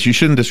look at it is you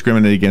shouldn't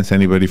discriminate against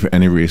anybody for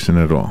any reason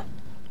at all.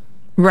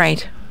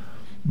 Right.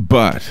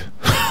 But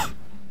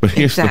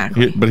here's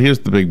exactly. here's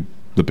the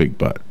big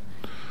but.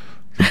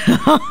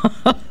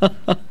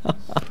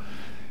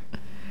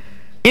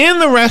 In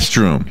the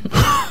restroom.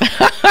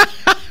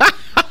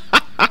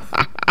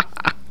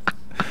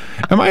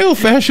 Am I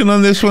old-fashioned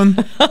on this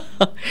one?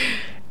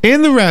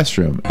 In the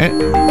restroom,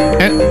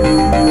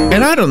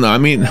 and I don't know. I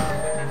mean,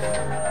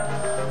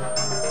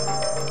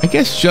 I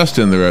guess just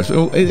in the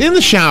restroom, in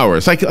the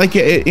showers, like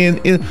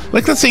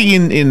let's say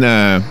in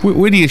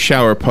where do you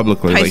shower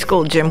publicly? High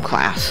school gym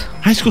class.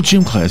 High school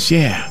gym class,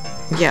 yeah.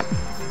 Yep.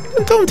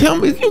 Don't tell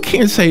me, you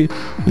can't say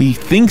he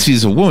thinks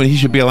he's a woman, he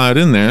should be allowed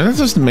in there. That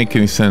doesn't make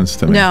any sense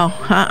to me. No,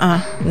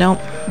 nope.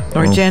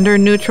 Or gender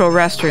neutral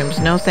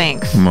restrooms, no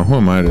thanks. Well, who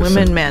am I to say?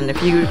 Women, men,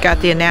 if you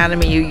got the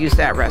anatomy, you use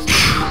that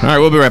restroom. All right,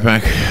 we'll be right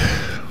back.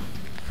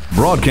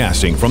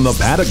 Broadcasting from the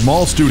Paddock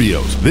Mall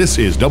Studios, this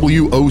is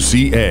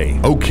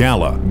WOCA,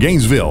 Ocala,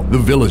 Gainesville, The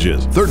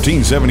Villages,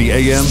 1370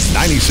 AM,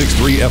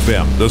 96.3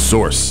 FM, The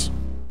Source.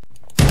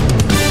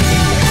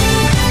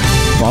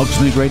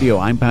 Fox News Radio,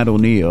 I'm Pat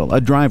O'Neill. A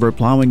driver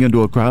plowing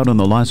into a crowd on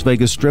the Las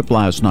Vegas Strip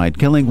last night,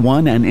 killing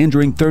 1 and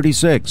injuring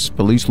 36.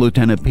 Police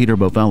Lieutenant Peter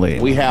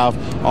Bovelli. We have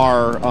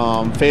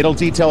our fatal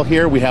detail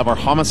here. We have our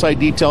homicide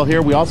detail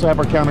here. We also have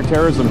our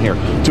counterterrorism here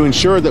to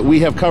ensure that we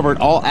have covered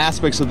all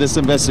aspects of this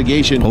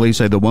investigation. Police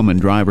say the woman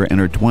driver in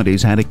her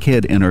 20s had a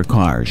kid in her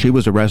car. She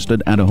was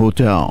arrested at a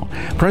hotel.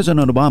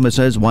 President Obama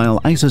says while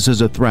ISIS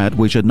is a threat,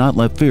 we should not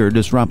let fear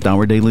disrupt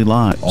our daily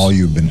lives. All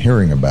you've been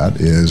hearing about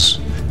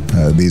is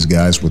these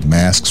guys with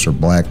masks or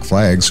black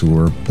flags who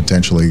are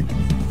potentially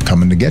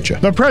coming to get you.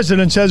 The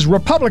president says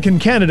Republican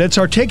candidates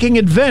are taking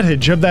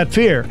advantage of that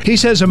fear. He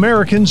says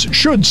Americans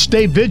should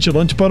stay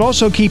vigilant, but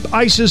also keep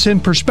ISIS in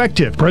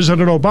perspective.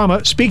 President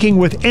Obama speaking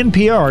with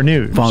NPR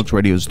News. Fox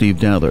Radio's Steve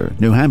Dowler.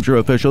 New Hampshire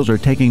officials are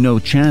taking no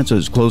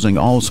chances closing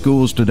all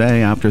schools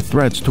today after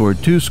threats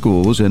toward 2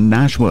 schools in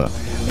Nashua.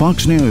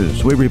 Fox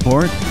News, we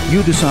report,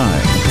 you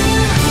decide.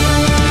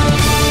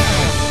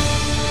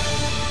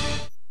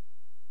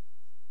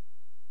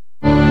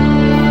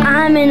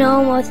 I'm in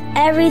almost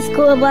every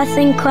school bus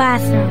and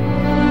classroom.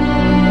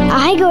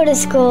 I go to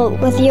school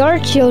with your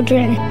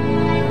children.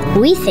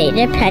 We say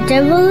the Pledge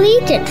of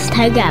Allegiance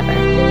together.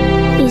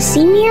 You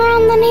see me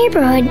around the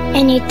neighborhood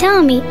and you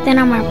tell me that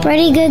I'm a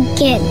pretty good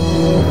kid.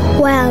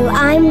 Well,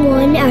 I'm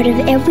 1 out of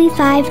every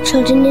 5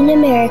 children in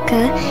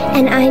America,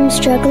 and I'm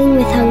struggling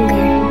with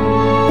hunger.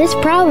 This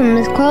problem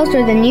is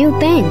closer than you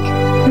think.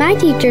 My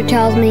teacher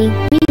tells me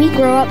we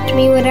grow up to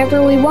be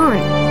whatever we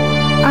want.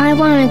 I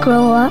want to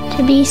grow up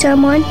to be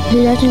someone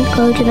who doesn't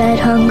go to bed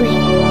hungry.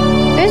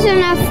 There's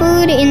enough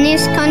food in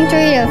this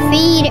country to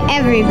feed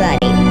everybody.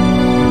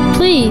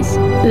 Please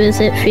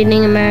visit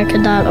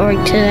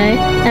feedingamerica.org today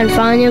and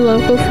find your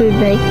local food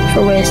bank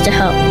for ways to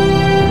help.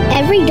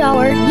 Every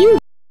dollar you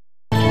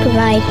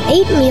provide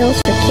 8 meals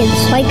for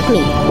kids like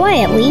me,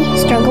 quietly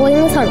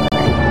struggling with hunger.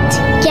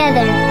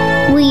 Together,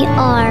 we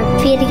are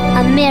Feeding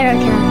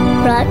America,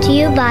 brought to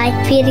you by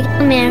Feeding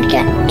America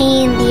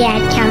and the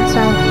Ad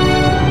Council.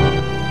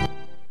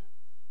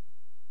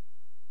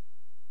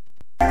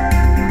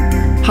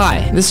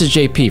 Hi, this is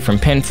JP from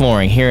Penn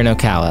Flooring here in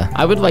Ocala.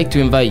 I would like to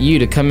invite you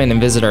to come in and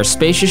visit our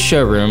spacious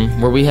showroom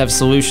where we have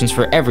solutions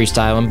for every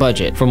style and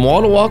budget. From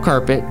wall-to-wall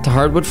carpet to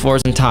hardwood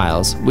floors and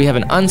tiles, we have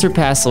an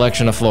unsurpassed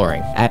selection of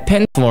flooring. At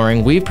Penn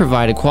Flooring, we've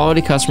provided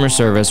quality customer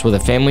service with a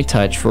family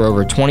touch for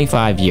over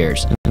 25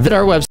 years. Visit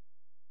our website,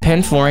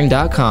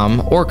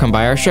 PennFlooring.com, or come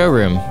by our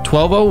showroom,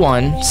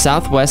 1201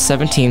 Southwest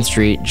 17th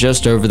Street,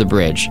 just over the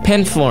bridge.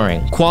 Penn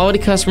Flooring, quality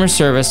customer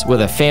service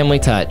with a family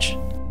touch.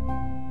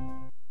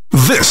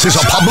 This is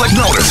a public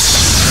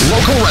notice.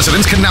 Local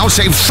residents can now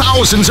save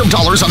thousands of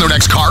dollars on their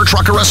next car,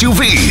 truck, or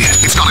SUV.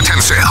 It's not a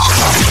tent sale,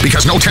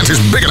 because no tent is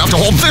big enough to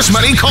hold this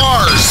many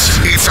cars.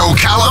 It's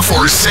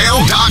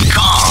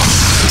OcalaForSale.com.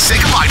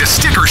 Say goodbye to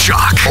sticker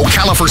shock.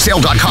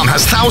 OcalaForSale.com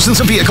has thousands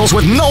of vehicles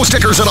with no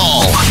stickers at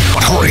all.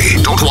 But hurry,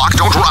 don't walk,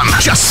 don't run.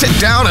 Just sit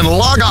down and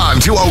log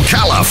on to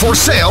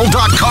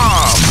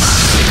OcalaForSale.com.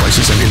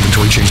 Prices and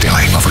inventory change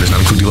daily. Offer does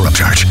not include dealer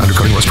upcharge,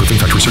 undercutting, rust-proofing,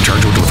 factory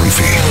surcharge, or delivery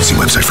fee. See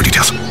website for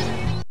details.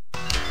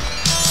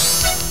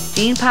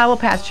 Gene Powell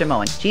Pasture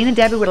Mowing. Gene and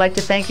Debbie would like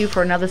to thank you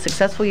for another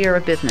successful year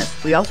of business.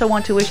 We also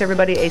want to wish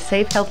everybody a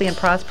safe, healthy, and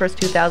prosperous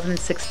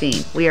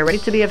 2016. We are ready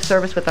to be of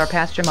service with our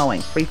pasture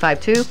mowing.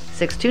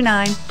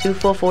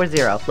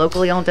 352-629-2440.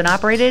 Locally owned and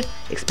operated,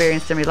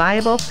 experienced and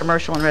reliable,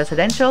 commercial and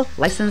residential,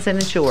 licensed and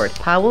insured.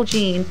 Powell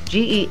Gene,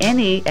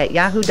 Gene at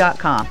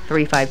yahoo.com.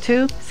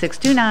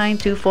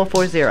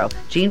 352-629-2440.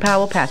 Gene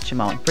Powell Pasture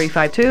Mowing.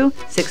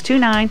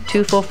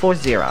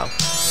 352-629-2440.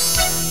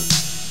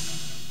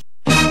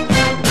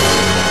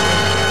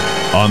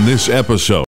 On this episode